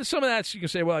 So some of that, you can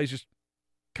say, well, he's just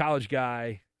a college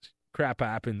guy. Crap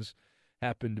happens.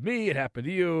 Happened to me. It happened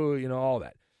to you, all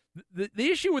that.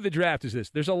 The issue with the draft is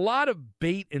this. There's a lot of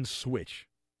bait and switch.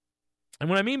 And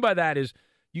what I mean by that is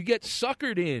you get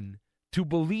suckered in to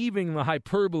believing the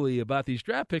hyperbole about these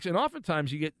draft picks, and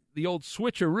oftentimes you get the old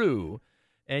switcheroo,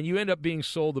 and you end up being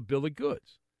sold a bill of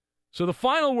goods. So the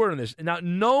final word on this, now,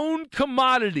 known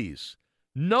commodities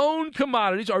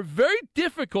are very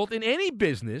difficult in any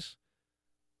business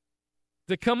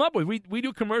to come up with. We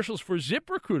do commercials for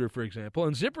ZipRecruiter, for example,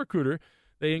 and ZipRecruiter,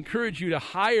 they encourage you to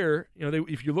hire,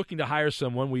 if you're looking to hire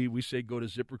someone, we say go to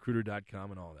ZipRecruiter.com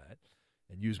and all that,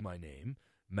 and use my name,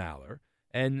 Maller.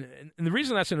 And the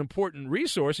reason that's an important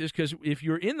resource is because if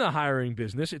you're in the hiring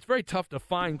business, it's very tough to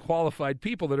find qualified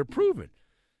people that are proven.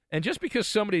 And just because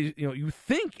somebody you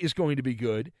think is going to be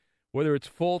good, whether it's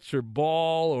Fultz or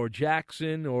Ball or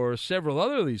Jackson or several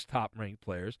other of these top-ranked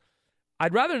players,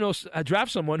 I'd rather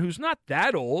draft someone who's not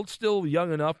that old, still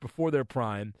young enough before their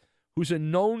prime, who's a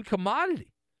known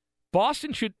commodity.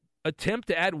 Boston should attempt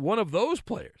to add one of those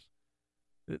players.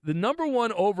 The number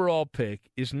one overall pick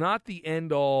is not the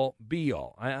end-all,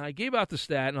 be-all. I gave out the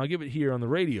stat, and I'll give it here on the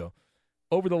radio.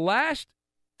 Over the last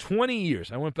 20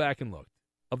 years, I went back and looked,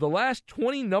 of the last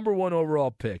 20 number one overall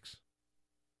picks,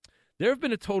 there have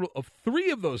been a total of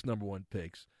 3 of those number one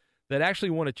picks that actually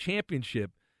won a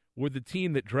championship with the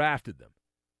team that drafted them.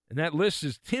 And that list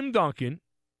is Tim Duncan,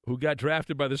 who got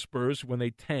drafted by the Spurs when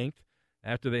they tanked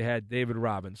after they had David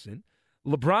Robinson,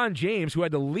 LeBron James, who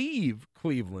had to leave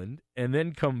Cleveland and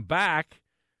then come back,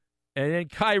 and then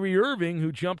Kyrie Irving,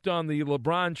 who jumped on the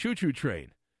LeBron choo-choo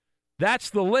train. That's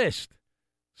the list.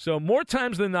 So more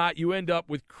times than not, you end up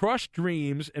with crushed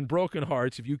dreams and broken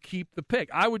hearts if you keep the pick.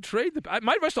 I would trade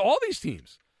my advice to all these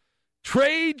teams.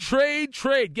 Trade.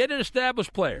 Get an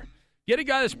established player. Get a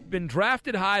guy that's been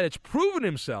drafted high, that's proven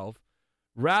himself,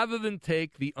 rather than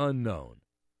take the unknown.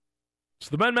 It's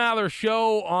the Ben Maller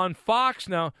Show on Fox.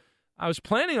 Now, I was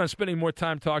planning on spending more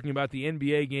time talking about the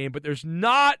NBA game, but there's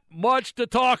not much to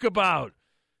talk about.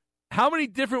 How many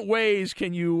different ways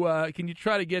can you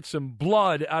try to get some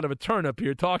blood out of a turnip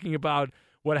here, talking about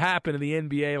what happened in the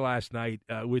NBA last night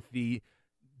with the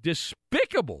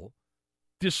despicable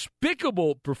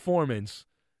performance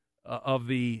of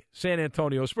the San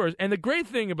Antonio Spurs? And the great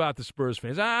thing about the Spurs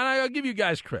fans, I'll give you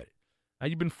guys credit.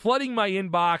 You've been flooding my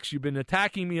inbox. You've been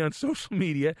attacking me on social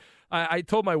media. I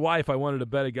told my wife I wanted to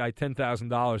bet a guy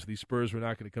 $10,000 these Spurs were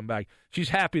not going to come back. She's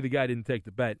happy the guy didn't take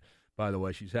the bet, by the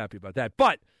way. She's happy about that.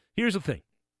 But here's the thing.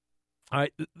 All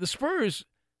right, the Spurs,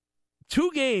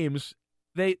 2 games,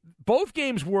 both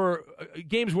games were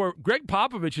games where Greg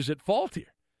Popovich is at fault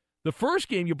here. The first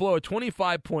game, you blow a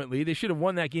 25-point lead. They should have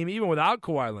won that game even without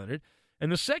Kawhi Leonard.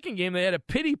 And the second game, they had a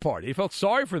pity party. They felt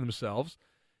sorry for themselves.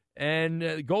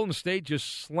 And Golden State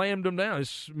just slammed them down,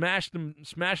 smashed them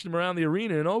around the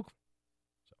arena in Oakland.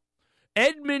 So,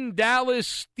 Edmund Dallas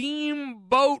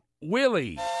Steamboat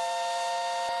Willie.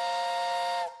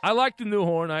 I like the new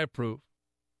horn. I approve.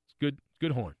 It's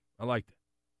good horn. I liked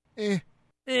it.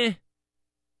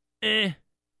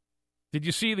 Did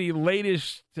you see the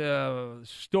latest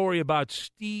story about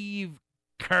Steve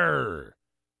Kerr?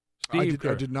 I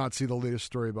did not see the latest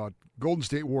story about Golden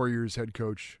State Warriors head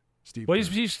coach Steve Kerr.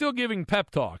 He's still giving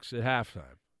pep talks at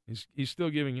halftime. He's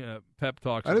still giving pep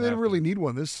talks. I didn't really need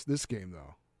one this game,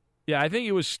 though. Yeah, I think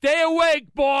it was stay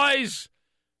awake, boys.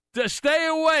 To stay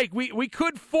awake. We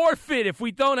could forfeit if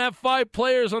we don't have 5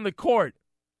 players on the court.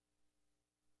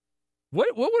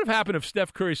 What would have happened if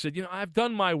Steph Curry said, I've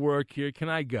done my work here. Can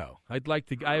I go? I'd like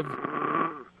to. I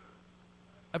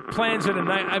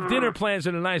have dinner plans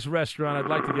at a nice restaurant. I'd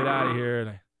like to get out of here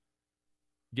and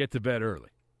get to bed early.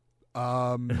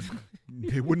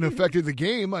 It wouldn't have affected the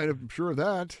game. I'm sure of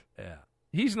that. Yeah,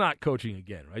 he's not coaching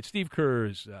again, right? Steve Kerr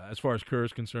is, as far as Kerr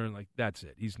is concerned, that's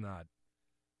it. He's not.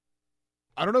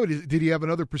 I don't know. Did he have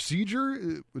another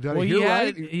procedure?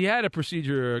 He had a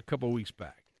procedure a couple of weeks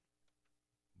back,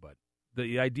 but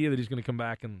the idea that he's going to come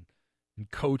back and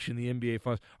coach in the NBA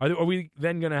Finals. Are we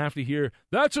then going to have to hear,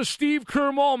 that's a Steve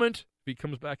Kerr moment if he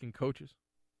comes back and coaches?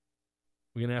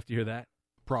 We're going to have to hear that?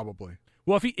 Probably.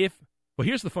 Well, well,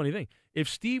 here's the funny thing. If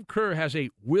Steve Kerr has a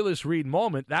Willis Reed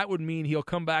moment, that would mean he'll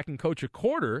come back and coach a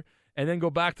quarter and then go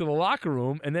back to the locker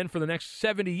room, and then for the next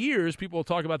 70 years, people will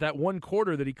talk about that one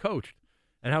quarter that he coached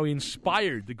and how he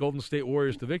inspired the Golden State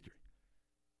Warriors to victory.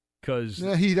 Because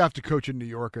he'd have to coach in New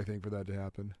York, I think, for that to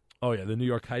happen. Oh, yeah, the New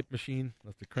York hype machine.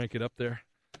 Let's have to crank it up there.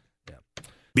 Yeah.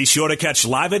 Be sure to catch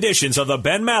live editions of the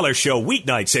Ben Maller Show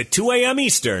weeknights at 2 a.m.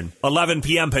 Eastern, 11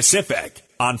 p.m. Pacific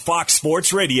on Fox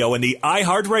Sports Radio and the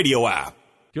iHeartRadio app.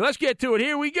 Okay, let's get to it.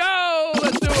 Here we go.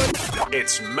 Let's do it.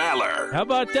 It's Maller. How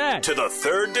about that? To the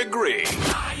third degree.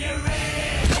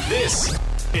 This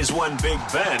is when Big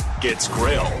Ben gets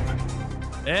grilled.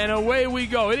 And away we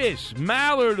go. It is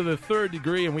Maller to the third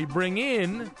degree, and we bring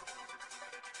in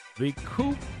the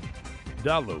Coop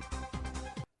da Loop.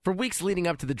 For weeks leading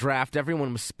up to the draft,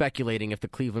 everyone was speculating if the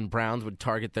Cleveland Browns would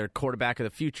target their quarterback of the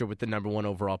future with the number 1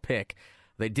 overall pick.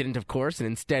 They didn't, of course, and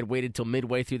instead waited till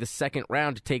midway through the second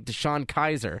round to take DeShone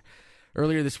Kizer.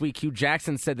 Earlier this week, Hugh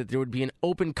Jackson said that there would be an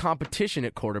open competition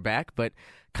at quarterback, but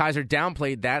Kizer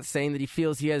downplayed that, saying that he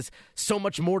feels he has so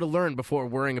much more to learn before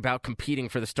worrying about competing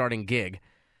for the starting gig.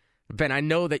 Ben, I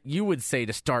know that you would say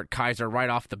to start Kizer right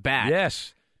off the bat.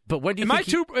 Yes. But when do you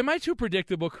Am I too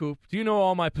predictable, Coop? Do you know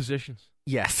all my positions?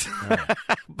 Yes.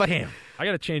 But damn, I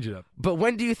got to change it up. But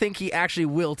when do you think he actually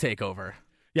will take over?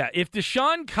 Yeah, if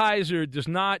DeShone Kizer does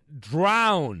not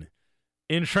drown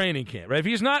in training camp, right? If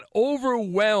he's not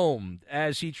overwhelmed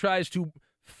as he tries to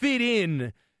fit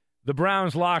in the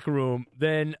Browns locker room,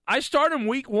 then I start him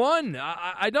week 1.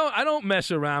 I don't mess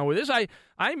around with this. I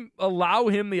allow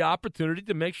him the opportunity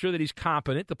to make sure that he's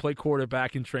competent to play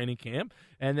quarterback in training camp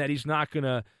and that he's not going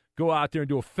to go out there and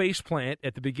do a face plant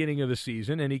at the beginning of the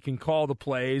season, and he can call the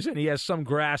plays and he has some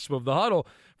grasp of the huddle.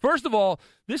 First of all,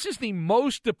 this is the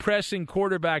most depressing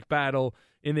quarterback battle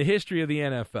in the history of the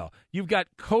NFL. You've got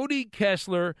Cody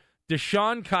Kessler,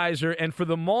 DeShone Kizer, and for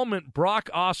the moment, Brock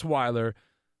Osweiler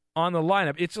on the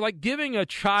lineup. It's like giving a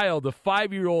child, a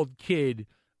 5-year-old kid,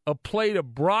 a plate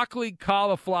of broccoli,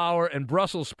 cauliflower, and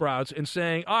Brussels sprouts and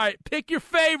saying, all right, pick your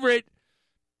favorite.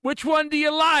 Which one do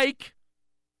you like?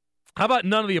 How about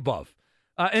none of the above?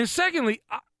 And secondly,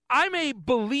 I'm a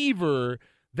believer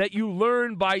that you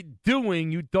learn by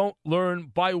doing, you don't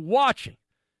learn by watching.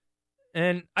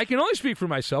 And I can only speak for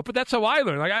myself, but that's how I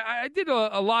learn. Like I did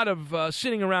a lot of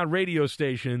sitting around radio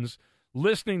stations,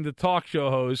 listening to talk show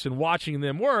hosts and watching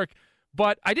them work,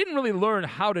 but I didn't really learn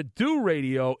how to do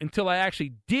radio until I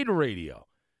actually did radio.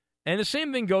 And the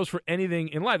same thing goes for anything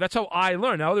in life. That's how I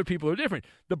learn. Now, other people are different.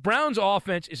 The Browns'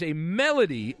 offense is a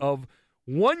melody of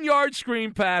 1-yard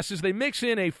screen passes. They mix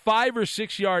in a 5 or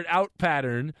 6 yard out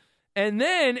pattern, and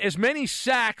then as many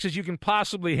sacks as you can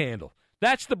possibly handle.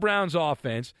 That's the Browns'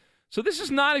 offense. So this is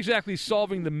not exactly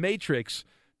solving the matrix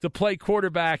to play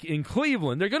quarterback in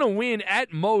Cleveland. They're going to win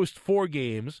at most 4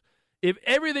 games. If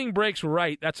everything breaks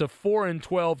right, that's a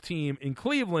 4-12 team in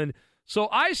Cleveland. So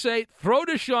I say throw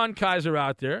DeShone Kizer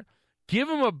out there, give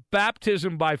him a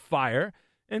baptism by fire,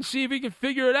 and see if he can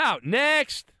figure it out.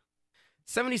 Next.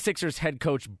 76ers head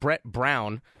coach Brett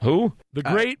Brown. Who? The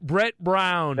great Brett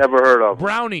Brown. Never heard of him.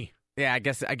 Brownie. Yeah, I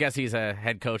guess he's a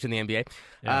head coach in the NBA.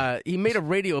 Yeah. He made a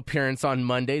radio appearance on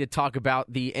Monday to talk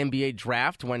about the NBA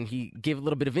draft when he gave a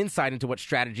little bit of insight into what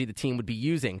strategy the team would be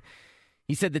using.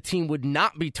 He said the team would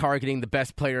not be targeting the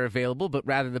best player available, but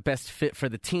rather the best fit for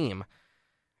the team.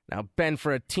 Now, Ben,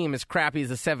 for a team as crappy as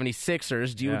the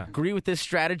 76ers, do you agree with this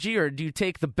strategy, or do you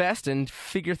take the best and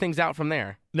figure things out from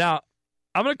there? Now,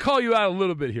 I'm going to call you out a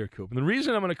little bit here, Coop. And the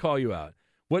reason I'm going to call you out,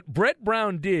 what Brett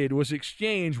Brown did was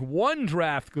exchange one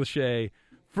draft cliche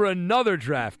for another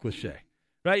draft cliche.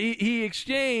 Right? He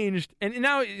exchanged, and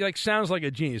now it sounds like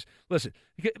a genius. Listen,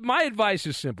 my advice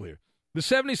is simple here. The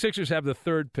 76ers have the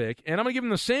 3rd pick, and I'm going to give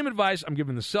them the same advice I'm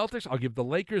giving the Celtics. I'll give the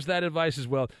Lakers that advice as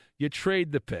well. You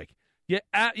trade the pick. You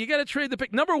got to trade the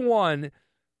pick. Number one,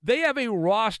 they have a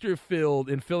roster filled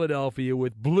in Philadelphia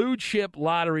with blue-chip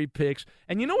lottery picks.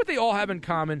 And you know what they all have in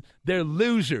common? They're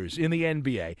losers in the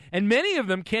NBA. And many of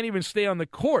them can't even stay on the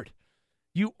court.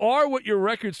 You are what your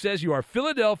record says you are.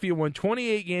 Philadelphia won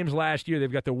 28 games last year.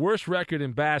 They've got the worst record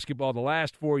in basketball the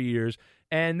last 4 years.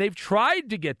 And they've tried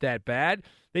to get that bad.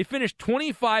 They finished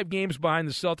 25 games behind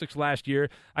the Celtics last year.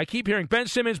 I keep hearing Ben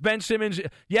Simmons.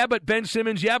 Yeah, but Ben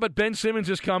Simmons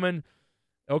is coming.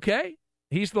 Okay?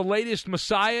 He's the latest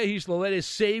messiah. He's the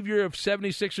latest savior of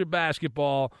 76er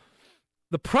basketball.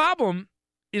 The problem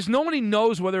is nobody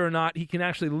knows whether or not he can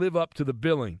actually live up to the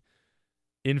billing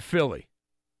in Philly.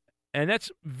 And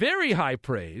that's very high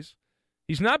praise.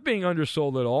 He's not being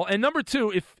undersold at all. And number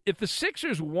two, if the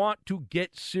Sixers want to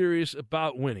get serious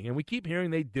about winning, and we keep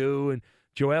hearing they do, and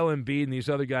Joel Embiid and these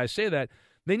other guys say that,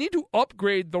 they need to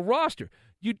upgrade the roster.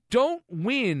 You don't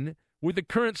win with the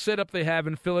current setup they have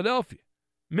in Philadelphia.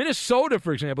 Minnesota,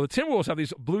 for example, the Timberwolves have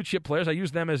these blue-chip players. I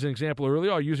used them as an example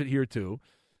earlier. I'll use it here too.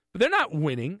 But they're not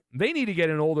winning. They need to get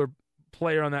an older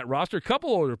player on that roster, a couple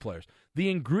older players. The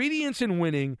ingredients in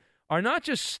winning are not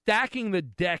just stacking the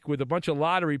deck with a bunch of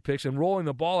lottery picks and rolling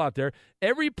the ball out there.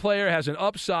 Every player has an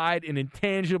upside and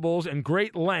intangibles and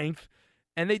great length,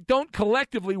 and they don't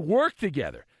collectively work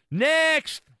together.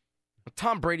 Next!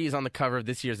 Tom Brady is on the cover of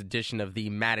this year's edition of the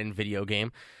Madden video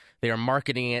game. They are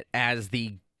marketing it as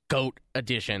the GOAT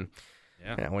edition.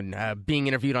 Yeah. When being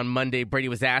interviewed on Monday, Brady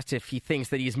was asked if he thinks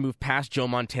that he's moved past Joe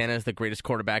Montana as the greatest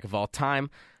quarterback of all time.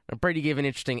 Brady gave an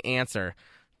interesting answer.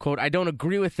 Quote, I don't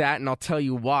agree with that, and I'll tell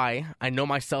you why. I know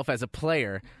myself as a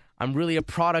player. I'm really a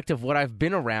product of what I've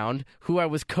been around, who I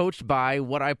was coached by,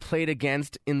 what I played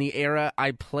against in the era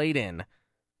I played in.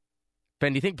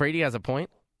 Ben, do you think Brady has a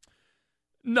point?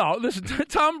 No, listen,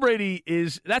 Tom Brady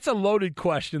that's a loaded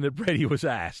question that Brady was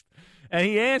asked. And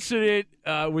he answered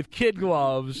it with kid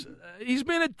gloves. He's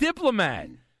been a diplomat.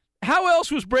 How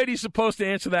else was Brady supposed to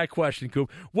answer that question,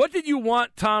 Coop? What did you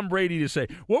want Tom Brady to say?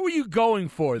 What were you going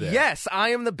for there? Yes, I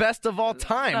am the best of all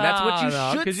time. That's what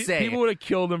you should say. People would have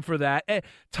killed him for that.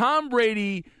 Tom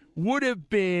Brady would have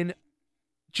been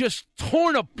just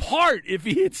torn apart if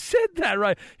he had said that,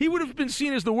 right? He would have been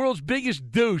seen as the world's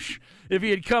biggest douche if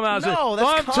he had come out and said,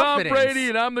 I'm Tom Brady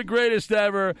and I'm the greatest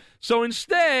ever. So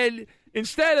instead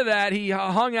of that, he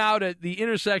hung out at the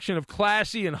intersection of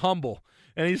classy and humble.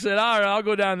 And he said, all right, I'll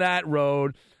go down that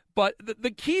road. But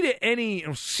the key to any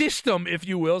system, if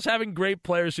you will, is having great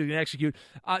players who can execute.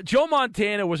 Joe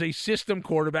Montana was a system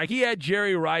quarterback. He had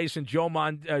Jerry Rice and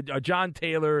John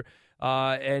Taylor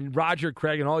and Roger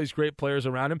Craig and all these great players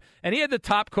around him. And he had the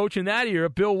top coach in that era,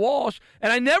 Bill Walsh.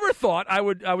 And I never thought I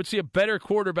would see a better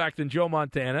quarterback than Joe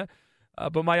Montana.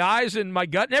 But my eyes and my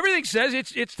gut and everything says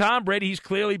it's Tom Brady. He's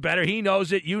clearly better. He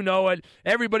knows it. You know it.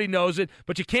 Everybody knows it.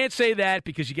 But you can't say that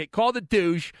because you get called a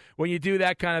douche when you do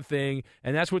that kind of thing.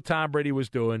 And that's what Tom Brady was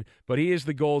doing. But he is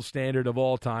the gold standard of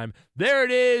all time. There it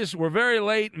is. We're very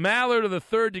late. Maller to the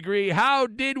third degree. How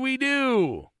did we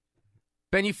do?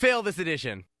 Ben, you failed this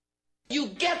edition. You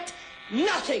get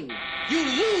nothing. You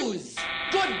lose.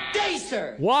 Good day,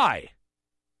 sir. Why?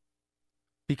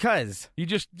 Because you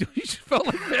just felt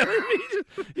like that.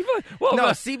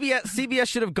 CBS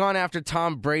should have gone after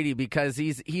Tom Brady because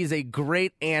he's a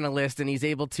great analyst and he's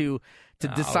able to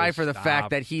decipher the fact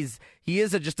that he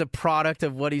is just a product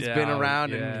of what he's been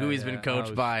around and who he's been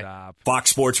coached by.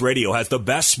 Fox Sports Radio has the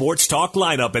best sports talk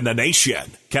lineup in the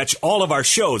nation. Catch all of our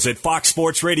shows at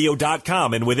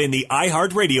foxsportsradio.com and within the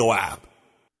iHeartRadio app.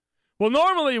 Well,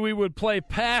 normally we would play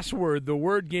Password, the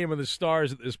word game of the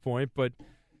stars at this point, but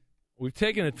we've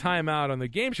taken a timeout on the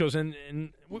game shows, and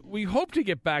we hope to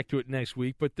get back to it next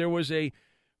week, but there was a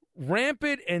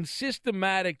rampant and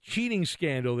systematic cheating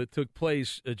scandal that took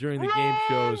place during the game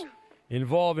shows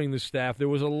involving the staff. There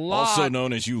was a lot... Also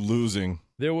known as you losing.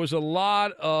 There was a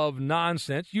lot of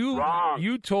nonsense.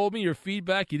 You told me your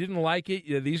feedback. You didn't like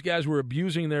it. These guys were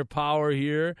abusing their power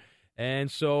here.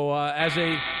 And so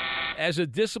as a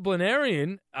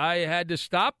disciplinarian, I had to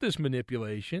stop this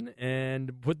manipulation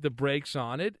and put the brakes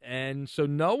on it, and so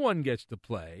no one gets to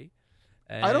play.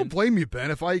 And I don't blame you, Ben.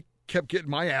 If I kept getting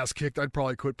my ass kicked, I'd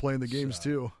probably quit playing the games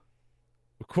too.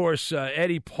 Of course,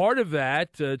 Eddie, part of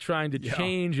that, trying to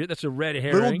change it, that's a red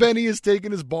herring. Little Benny has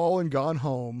taken his ball and gone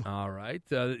home. All right.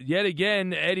 Yet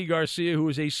again, Eddie Garcia, who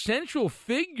is a central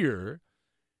figure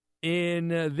in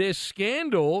this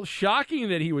scandal, shocking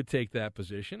that he would take that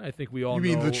position. I think we all know You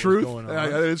mean the what truth? was going on.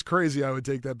 That is crazy I would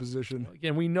take that position.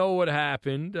 Again, we know what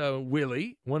happened.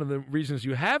 Willie, one of the reasons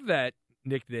you have that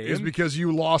nickname is because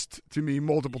you lost to me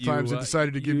multiple times and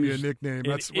decided to give me a nickname.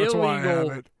 That's why I have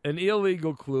it. An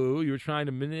illegal clue. You were trying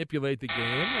to manipulate the game,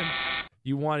 and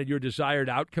you wanted your desired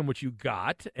outcome, which you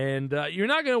got. And you're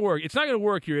not going to work. It's not going to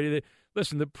work here, Eddie.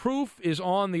 Listen, the proof is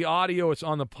on the audio. It's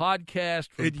on the podcast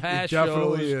from past shows. It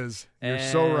definitely is. You're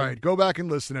so right. Go back and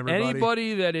listen, everybody.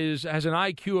 Anybody that has an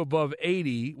IQ above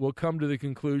 80 will come to the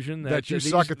conclusion that you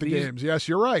suck at the games. Yes,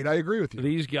 you're right. I agree with you.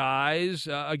 These guys,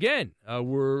 again,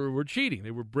 were cheating.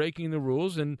 They were breaking the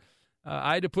rules, and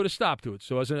I had to put a stop to it.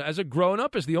 So as a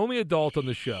grown-up, as the only adult on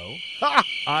the show,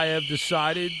 I have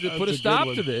decided to put a stop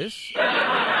to this.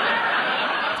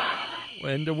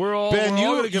 And we're all Ben, we're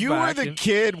all gonna get you back. were the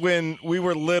kid when we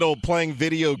were little playing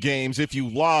video games. If you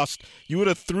lost, you would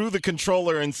have threw the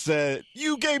controller and said,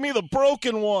 "You gave me the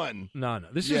broken one." No.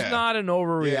 This is not an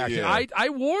overreaction. Yeah. I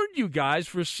warned you guys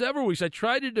for several weeks. I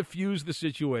tried to diffuse the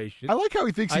situation. I like how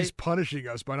he thinks he's punishing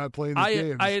us by not playing these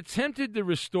games. I attempted to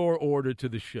restore order to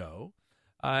the show,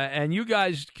 and you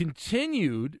guys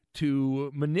continued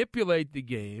to manipulate the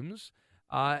games.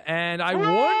 And I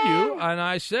warned you, and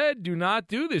I said, do not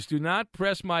do this. Do not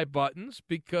press my buttons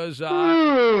because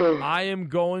I am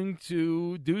going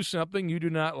to do something you do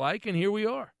not like, and here we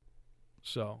are.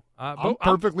 So I'm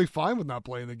perfectly fine with not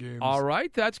playing the games. All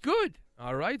right, that's good.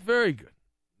 All right, very good.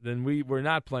 Then we're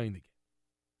not playing the game.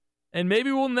 And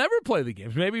maybe we'll never play the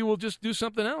games. Maybe we'll just do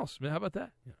something else. How about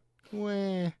that?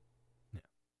 Yeah.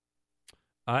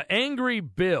 Angry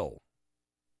Bill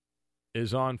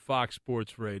is on Fox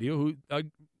Sports Radio. Who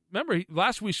remember,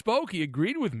 last we spoke, he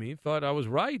agreed with me, thought I was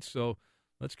right. So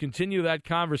let's continue that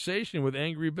conversation with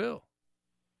Angry Bill.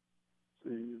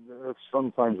 See, that's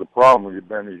sometimes the problem with you,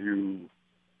 Ben, is you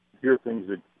hear things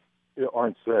that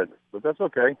aren't said. But that's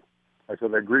okay. I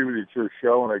said I agree with you, it's your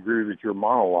show, and I agree with you, it's your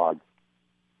monologue.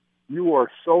 You are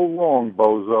so wrong,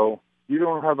 bozo. You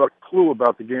don't have a clue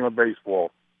about the game of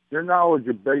baseball. Your knowledge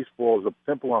of baseball is a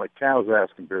pimple on a cow's ass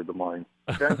compared to mine.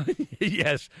 Okay?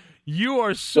 Yes, you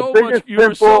are so the much.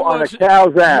 biggest pimple on a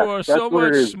cow's ass. You are That's so what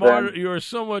much it is, smarter. Ben. You are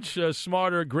so much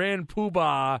smarter, Grand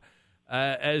Poobah.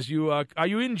 As you are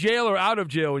you in jail or out of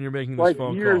jail when you're making this Like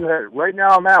phone years call? ahead. Right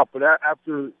now I'm out, but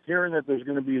after hearing that there's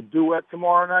going to be a duet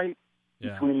tomorrow night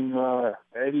between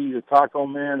Eddie, the Taco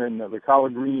Man, and the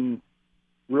Collard Green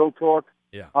Real Talk,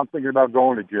 I'm thinking about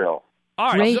going to jail.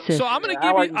 All right, so I'm going to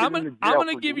give you. I'm going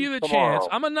to for give you the tomorrow. chance.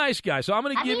 I'm a nice guy, so I'm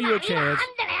going to give you a chance.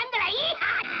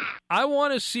 I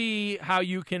want to see how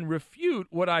you can refute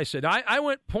what I said. I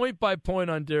went point by point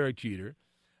on Derek Jeter.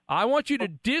 I want you to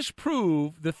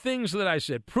disprove the things that I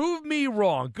said. Prove me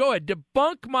wrong. Go ahead.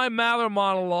 Debunk my Maller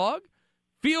monologue.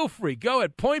 Feel free. Go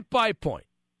ahead. Point by point.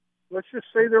 Let's just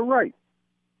say they're right.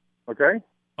 Okay?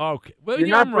 Okay. Well, You're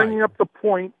not bringing up the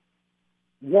point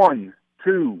 1,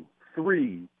 2,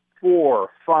 3, 4,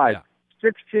 5,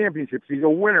 6 championships. He's a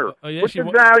winner. Yes, What's he the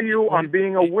won- value on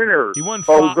being a winner, He won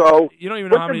bozo? You don't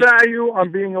even know how What's many. the value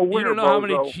on being a winner, You don't know how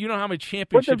many. bozo? You know how many What's the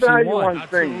championships he value won. on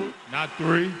things? Not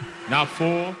 3, not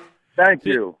 4. Thank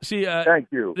you. See, thank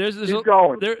you. There's Keep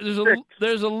going.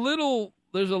 There's a little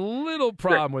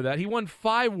problem with that. He won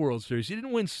 5 World Series. He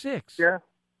didn't win 6. Yeah.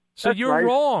 So That's you're nice.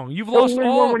 wrong. You've He'll lost win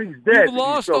all. one when he's dead, You've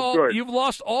lost he's so all. good. You've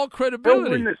lost all He'll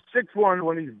credibility. win the 6th one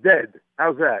when he's dead.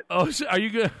 How's that? Oh, so are you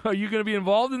gonna be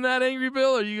involved in that, Angry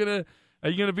Bill? Are you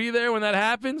gonna be there when that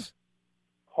happens?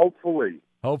 Hopefully.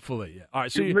 Hopefully, yeah. All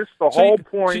right. So you missed the whole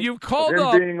point So you've called of him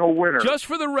up being a winner. Just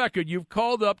for the record, you've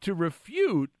called up to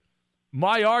refute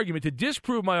my argument, to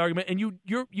disprove my argument, and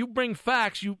you bring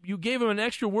facts. You gave him an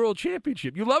extra world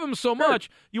championship. You love him so much,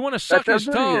 you want to suck his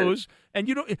toes, and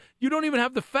you don't even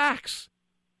have the facts.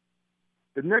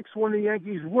 The next one the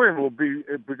Yankees win will be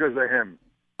because of him.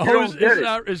 You Oh, don't is get it.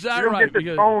 that you don't right? get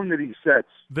the tone that he sets.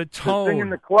 The The tone. thing in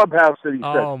the clubhouse that he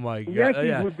sets. Oh my The God! Yankees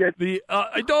Yeah. would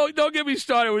get. Don't get me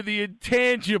started with the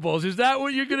intangibles. Is that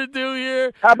what you're going to do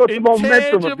here? How about the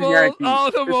momentum of the Intangibles? Yankees?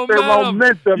 Oh, the It's momentum. their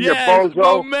momentum, you yes, bozo.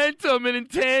 momentum and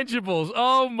intangibles.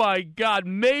 Oh my God!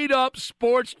 Made up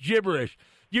sports gibberish.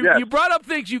 You brought up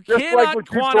things you Just cannot like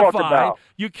what you talk quantify. about.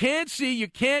 You can't see. You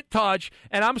can't touch.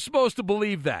 And I'm supposed to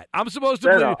believe that. I'm supposed to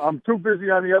Ben, believe. I'm too busy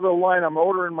on the other line. I'm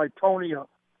ordering my Tony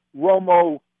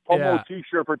Romo Yeah.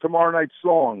 T-shirt for tomorrow night's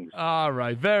songs. All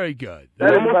right, very good.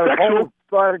 That is about as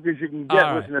homophobic as you can get.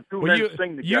 All right. Listening to two Well, men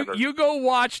sing together. You go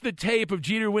watch the tape of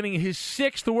Jeter winning his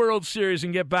 6th World Series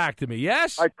and get back to me.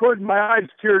 Yes, I couldn't. My eyes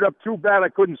teared up too bad. I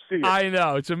couldn't see it. I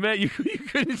know it's amazing. You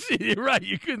couldn't see it, right?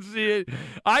 You couldn't see it.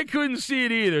 I couldn't see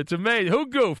it either. It's amazing. Who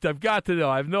goofed? I've got to know.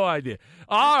 I have no idea.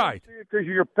 All right. Because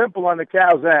you're a pimple on the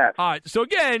cow's ass. All right. So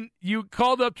again, you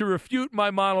called up to refute my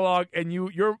monologue, and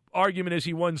your argument is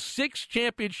he won 6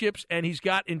 championships and he's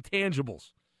got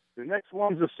intangibles. The next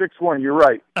one's a 6-1. You're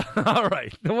right. All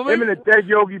right. Well, Him and a dead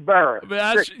Yogi Berra.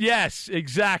 Yes,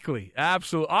 exactly.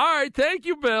 Absolutely. All right. Thank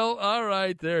you, Bill. All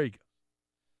right. There you go.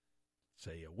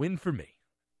 Say a win for me.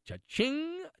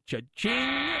 Cha-ching,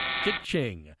 cha-ching,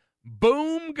 cha-ching.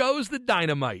 Boom goes the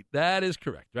dynamite. That is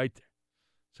correct. Right there.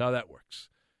 That's how that works.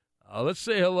 Let's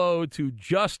say hello to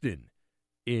Justin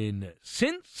in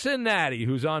Cincinnati,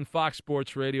 who's on Fox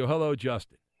Sports Radio. Hello,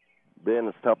 Justin. Ben,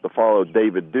 it's tough to follow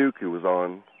David Duke, who was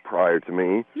on prior to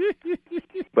me.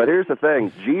 But here's the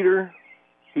thing. Jeter,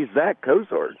 he's Zach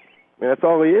Cozart. I mean, that's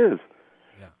all he is.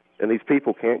 Yeah. And these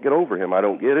people can't get over him. I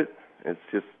don't get it.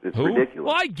 It's Who? ridiculous.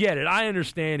 Well, I get it. I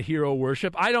understand hero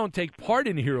worship. I don't take part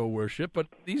in hero worship, but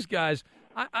these guys,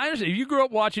 I understand. If you grew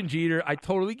up watching Jeter, I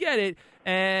totally get it,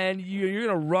 and you're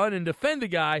going to run and defend the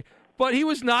guy, but he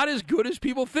was not as good as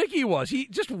people think he was. He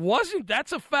just wasn't.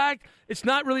 That's a fact. It's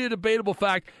not really a debatable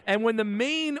fact. And when the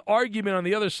main argument on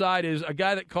the other side is a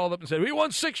guy that called up and said, he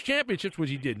won 6 championships,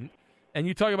 which he didn't, and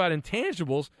you talk about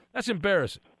intangibles, that's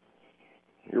embarrassing.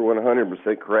 You're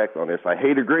 100% correct on this. I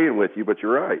hate agreeing with you, but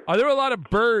you're right. Are there a lot of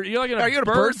birds? Are you in a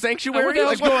bird sanctuary? What the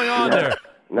hell's going on there?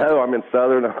 No, I'm in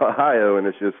southern Ohio, and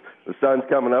it's just the sun's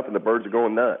coming up and the birds are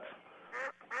going nuts.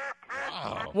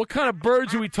 What kind of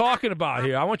birds are we talking about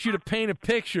here? I want you to paint a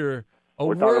picture.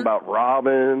 We're talking about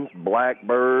robins,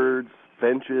 blackbirds,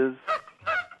 finches.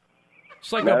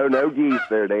 It's like no geese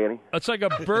there, Danny. It's like a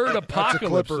bird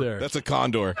apocalypse there. That's a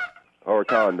condor. Or a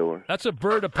condor. That's a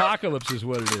bird apocalypse is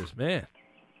what it is, man.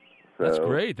 That's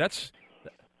great.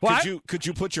 Could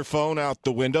you put your phone out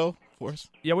the window for us?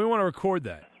 Yeah, we want to record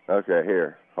that. Okay,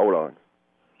 here. Hold on.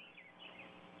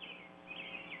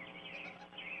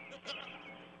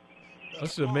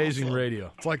 This is amazing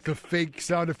radio. It's like the fake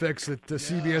sound effects that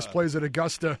CBS plays at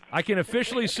Augusta. I can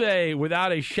officially say,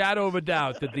 without a shadow of a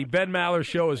doubt, that the Ben Maller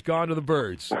Show has gone to the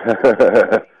birds.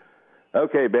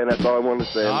 Okay, Ben, that's all I wanted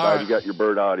to say. I'm glad you got your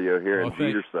bird audio here, and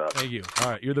Jeter sucks. Thank you.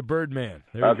 All right, you're the bird man.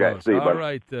 There okay, he goes. see you, all buddy.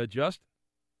 right, Just.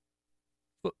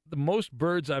 Look, the most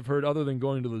birds I've heard other than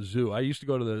going to the zoo. I used to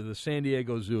go to the San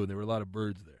Diego Zoo, and there were a lot of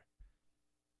birds there.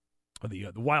 Or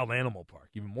the Wild Animal Park,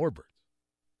 even more birds.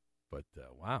 But,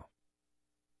 wow.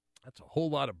 That's a whole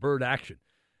lot of bird action.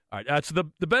 All right, that's the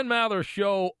Ben Maller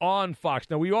Show on Fox.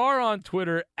 Now, we are on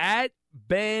Twitter, at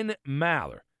Ben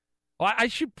Maller. Well, I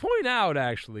should point out,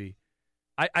 actually,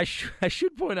 I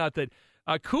should point out that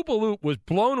Koopa Loop was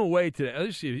blown away today.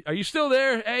 Let's see. Are you still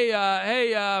there?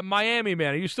 Hey, Miami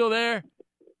man, are you still there?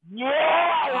 Yeah,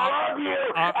 I love you.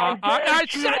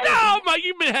 No, Mike,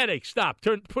 you've been headache. Stop.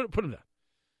 Put him down.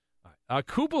 All right.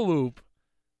 Koopa Loop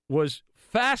was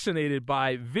fascinated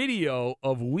by video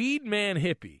of Weed Man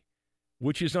Hippie,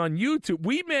 which is on YouTube.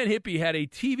 Weed Man Hippie had a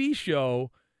TV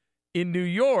show in New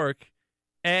York,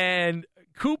 and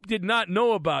Coop did not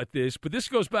know about this, but this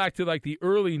goes back to like the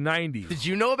early 90s. Did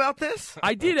you know about this?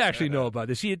 I did actually know about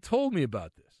this. He had told me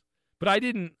about this, but I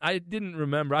didn't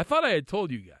remember. I thought I had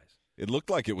told you guys. It looked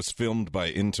like it was filmed by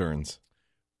interns.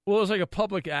 Well, it was like a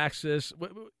public access,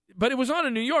 but it was on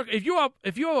in New York. If you have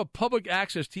a public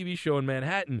access TV show in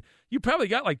Manhattan, you probably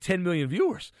got like 10 million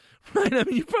viewers, right? I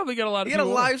mean, you probably got a lot of. You got a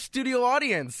people live studio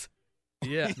audience.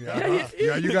 Yeah.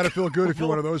 You got to feel good if you're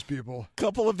one of those people. A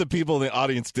couple of the people in the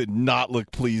audience did not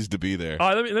look pleased to be there.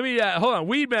 All right, let me hold on.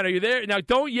 Weed man, are you there? Now,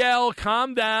 don't yell.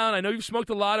 Calm down. I know you've smoked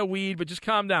a lot of weed, but just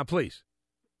calm down, please.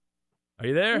 Are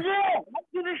you there? Yeah, I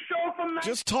did a show from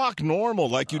Just talk normal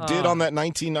like you did on that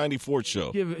 1994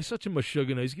 show. It's such a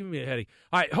mashugana. He's giving me a headache.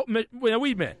 All right,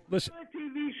 Weed man, listen. The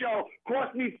TV show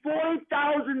cost me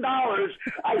 $40,000.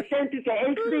 I sent it to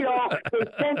HBO.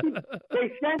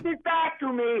 They sent it back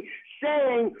to me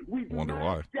saying we do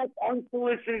not accept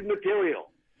unsolicited material.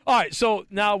 All right, so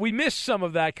now we missed some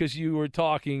of that because you were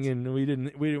talking and we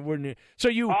weren't. So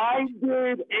I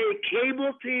did a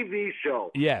cable TV show.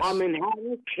 Yes. On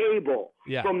Manhattan Cable.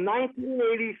 Yeah. From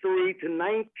 1983 to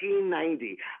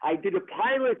 1990. I did a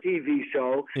pilot TV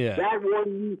show. Yeah. That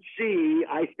one you see,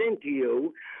 I sent to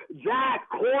you. That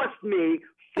cost me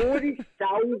 $40,000.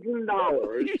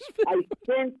 I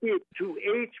sent it to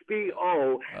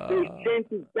HBO. They sent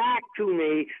it back to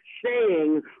me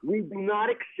saying we do not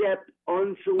accept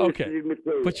unsolicited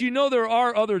material. But you know there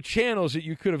are other channels that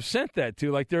you could have sent that to.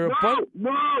 Like there are No,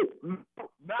 not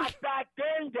back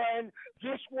then.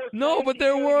 This was but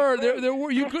there were.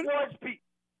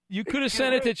 You could have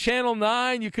sent it to Channel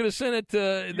 9. You could have sent it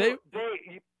to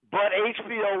But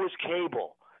HBO was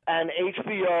cable. And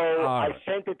HBO, I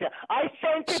sent it to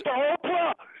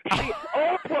Oprah.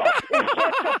 Oprah is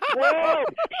such a fraud.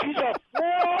 She's a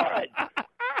fraud.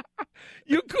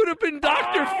 You could have been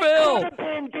Dr. Phil.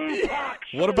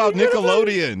 What about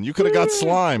Nickelodeon? You could have got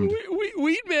slimed.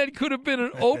 Weedman could have been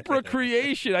an Oprah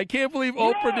creation. I can't believe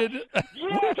Oprah did.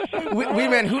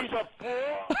 Weedman, who did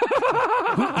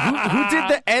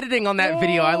the editing on that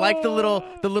video? I like the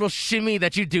little shimmy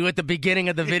that you do at the beginning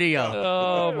of the video.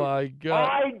 Oh my God!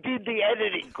 I did the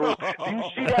editing. Do you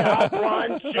see that hot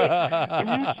blonde chick? Do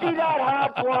you see that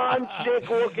hot blonde chick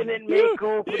looking at me?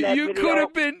 You could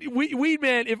have been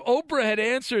Weedman. If Oprah had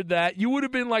answered that, you would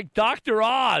have been like Dr.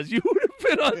 Oz. You would have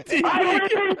been on TV. I would have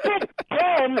been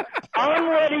Ben, I'm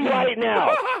ready right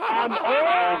now. I'm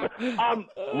old, I'm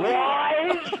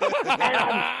wise, and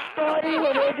I'm starting to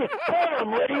ready. Ben,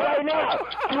 I'm ready right now.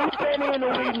 Do Benny and the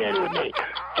Weedman with me.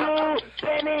 you,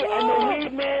 Benny, and the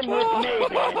weed man with me,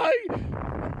 Benny.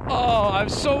 Oh, I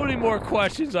have so many more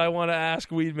questions I want to ask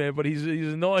Weedman, but he's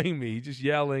annoying me. He's just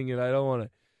yelling, and I don't want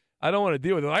to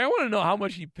deal with it. I want to know how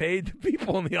much he paid the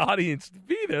people in the audience to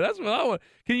be there. That's what I want.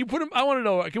 Can you put him? I want to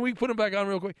know. Can we put him back on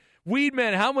real quick?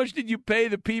 Weedman, how much did you pay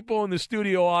the people in the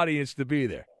studio audience to be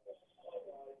there?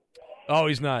 Oh,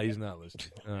 he's not listening.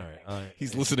 All right.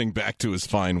 He's listening back to his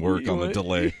fine work on the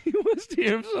delay. He wants to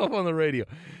hear himself on the radio.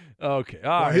 Okay.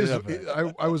 All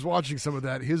right. I was watching some of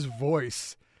that. His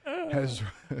voice has.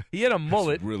 He had a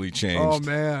mullet. Really changed. Oh,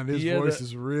 man. His voice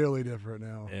is really different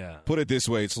now. Yeah. Put it this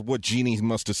way. It's what Jeannie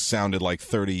must have sounded like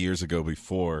 30 years ago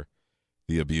before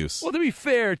the abuse. Well, to be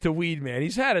fair to Weedman,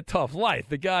 he's had a tough life.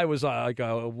 The guy was like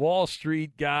a Wall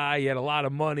Street guy. He had a lot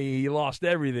of money. He lost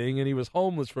everything, and he was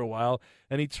homeless for a while,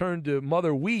 and he turned to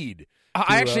Mother Weed.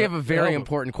 I actually have a very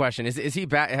important question. Is he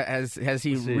back? Has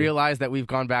he realized that we've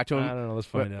gone back to him? I don't know. Let's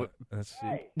find out. Let's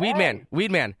see.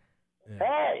 Weedman.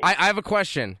 Hey. I have a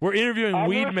question. We're interviewing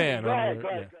Weedman. Go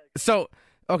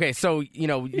ahead. So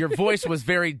your voice was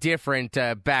very different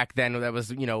back then. That was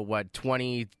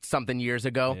 20-something years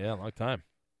ago. Yeah, a long time.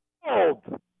 Oh.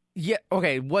 Yeah.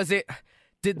 Okay. Was it?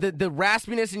 Did the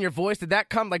raspiness in your voice, did that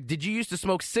come, did you used to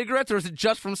smoke cigarettes, or is it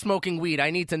just from smoking weed? I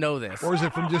need to know this. Or is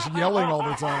it from just yelling all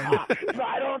the time?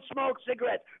 I don't smoke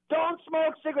cigarettes. Don't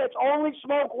smoke cigarettes. Only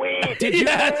smoke weed.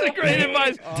 That's a great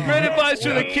advice. Great advice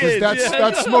to the kids.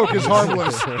 That smoke is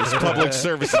harmless. This public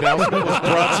service announcement was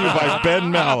brought to you by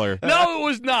Ben Maller. No, it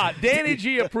was not. Danny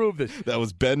G approved this. That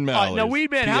was Ben Maller. Now,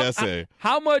 Weedman, PSA.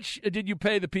 how much did you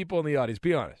pay the people in the audience?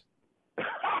 Be honest.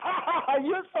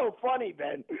 You're so funny,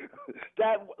 Ben.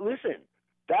 That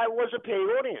was a paid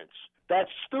audience. That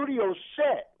studio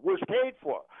set was paid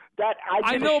for.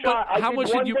 I know, but how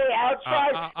much did you?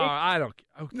 Outside, I don't.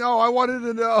 No, I wanted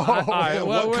to know.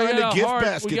 What kind of gift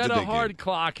basket we got did a they hard give?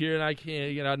 clock here, and I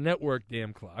can't get a network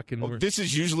damn clock. And this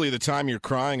is usually the time you're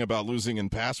crying about losing in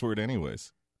Password,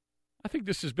 anyways. I think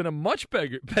this has been a much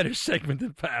better segment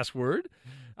than Password.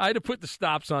 I had to put the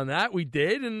stops on that. We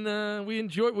did, and we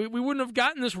enjoyed. We wouldn't have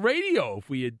gotten this radio if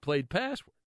we had played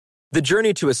Password. The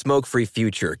journey to a smoke-free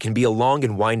future can be a long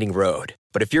and winding road.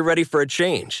 But if you're ready for a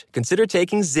change, consider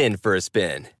taking Zyn for a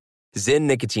spin. Zyn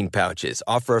nicotine pouches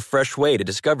offer a fresh way to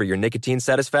discover your nicotine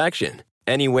satisfaction.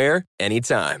 Anywhere,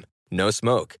 anytime. No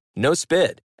smoke, no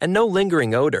spit, and no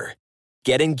lingering odor.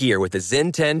 Get in gear with the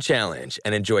Zyn 10 Challenge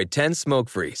and enjoy 10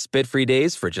 smoke-free, spit-free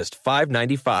days for just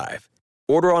 $5.95.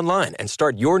 Order online and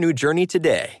start your new journey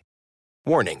today.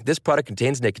 Warning, this product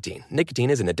contains nicotine. Nicotine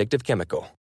is an addictive chemical.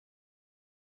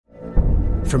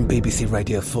 From BBC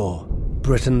Radio 4,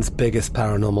 Britain's biggest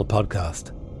paranormal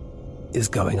podcast is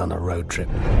going on a road trip.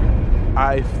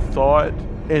 I thought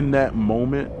in that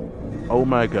moment, oh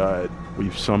my God,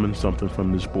 we've summoned something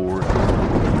from this board.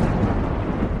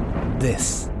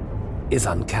 This is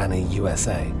Uncanny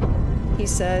USA. He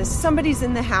says, somebody's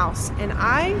in the house, and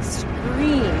I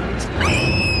screamed.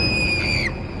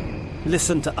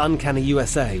 Listen to Uncanny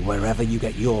USA wherever you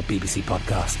get your BBC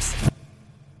podcasts,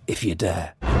 if you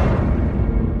dare.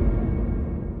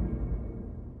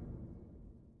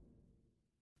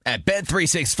 At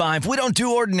Bet365, we don't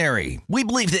do ordinary. We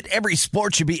believe that every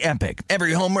sport should be epic.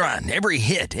 Every home run, every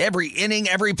hit, every inning,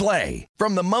 every play.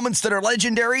 From the moments that are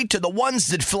legendary to the ones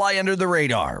that fly under the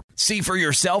radar. See for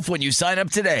yourself when you sign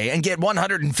up today and get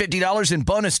 $150 in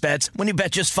bonus bets when you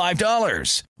bet just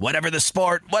 $5. Whatever the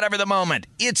sport, whatever the moment,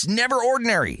 it's never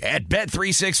ordinary at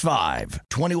Bet365.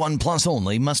 21 plus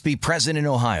only. Must be present in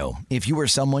Ohio. If you or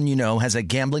someone you know has a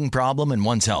gambling problem and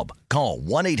wants help, call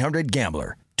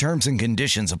 1-800-GAMBLER. Terms and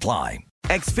conditions apply.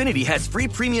 Xfinity has free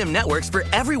premium networks for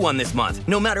everyone this month,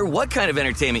 no matter what kind of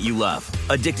entertainment you love.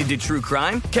 Addicted to true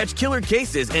crime? Catch killer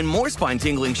cases and more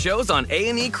spine-tingling shows on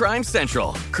A&E Crime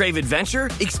Central. Crave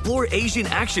adventure? Explore Asian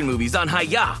action movies on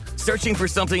Hi-YAH. Searching for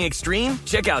something extreme?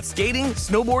 Check out skating,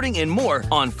 snowboarding, and more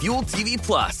on Fuel TV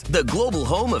Plus, the global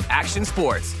home of action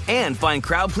sports. And find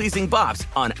crowd-pleasing bops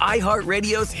on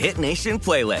iHeartRadio's Hit Nation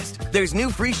playlist. There's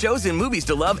new free shows and movies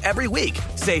to love every week.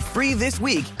 Say free this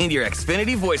week in your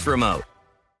Xfinity voice remote.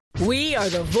 We are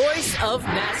the voice of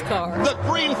NASCAR. The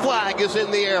green flag is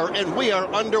in the air, and we are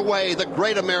underway. The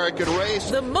Great American Race.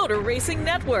 The Motor Racing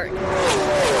Network.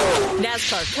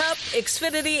 NASCAR Cup,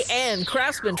 Xfinity, and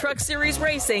Craftsman Truck Series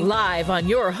Racing live on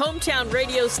your hometown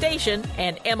radio station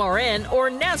and MRN or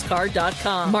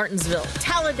NASCAR.com. Martinsville,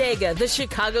 Talladega, the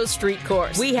Chicago Street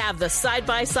Course. We have the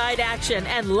side-by-side action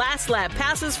and last lap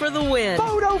passes for the win.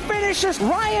 Photo finishes.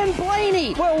 Ryan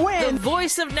Blaney will win. The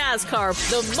voice of NASCAR,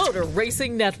 the Motor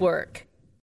Racing Network.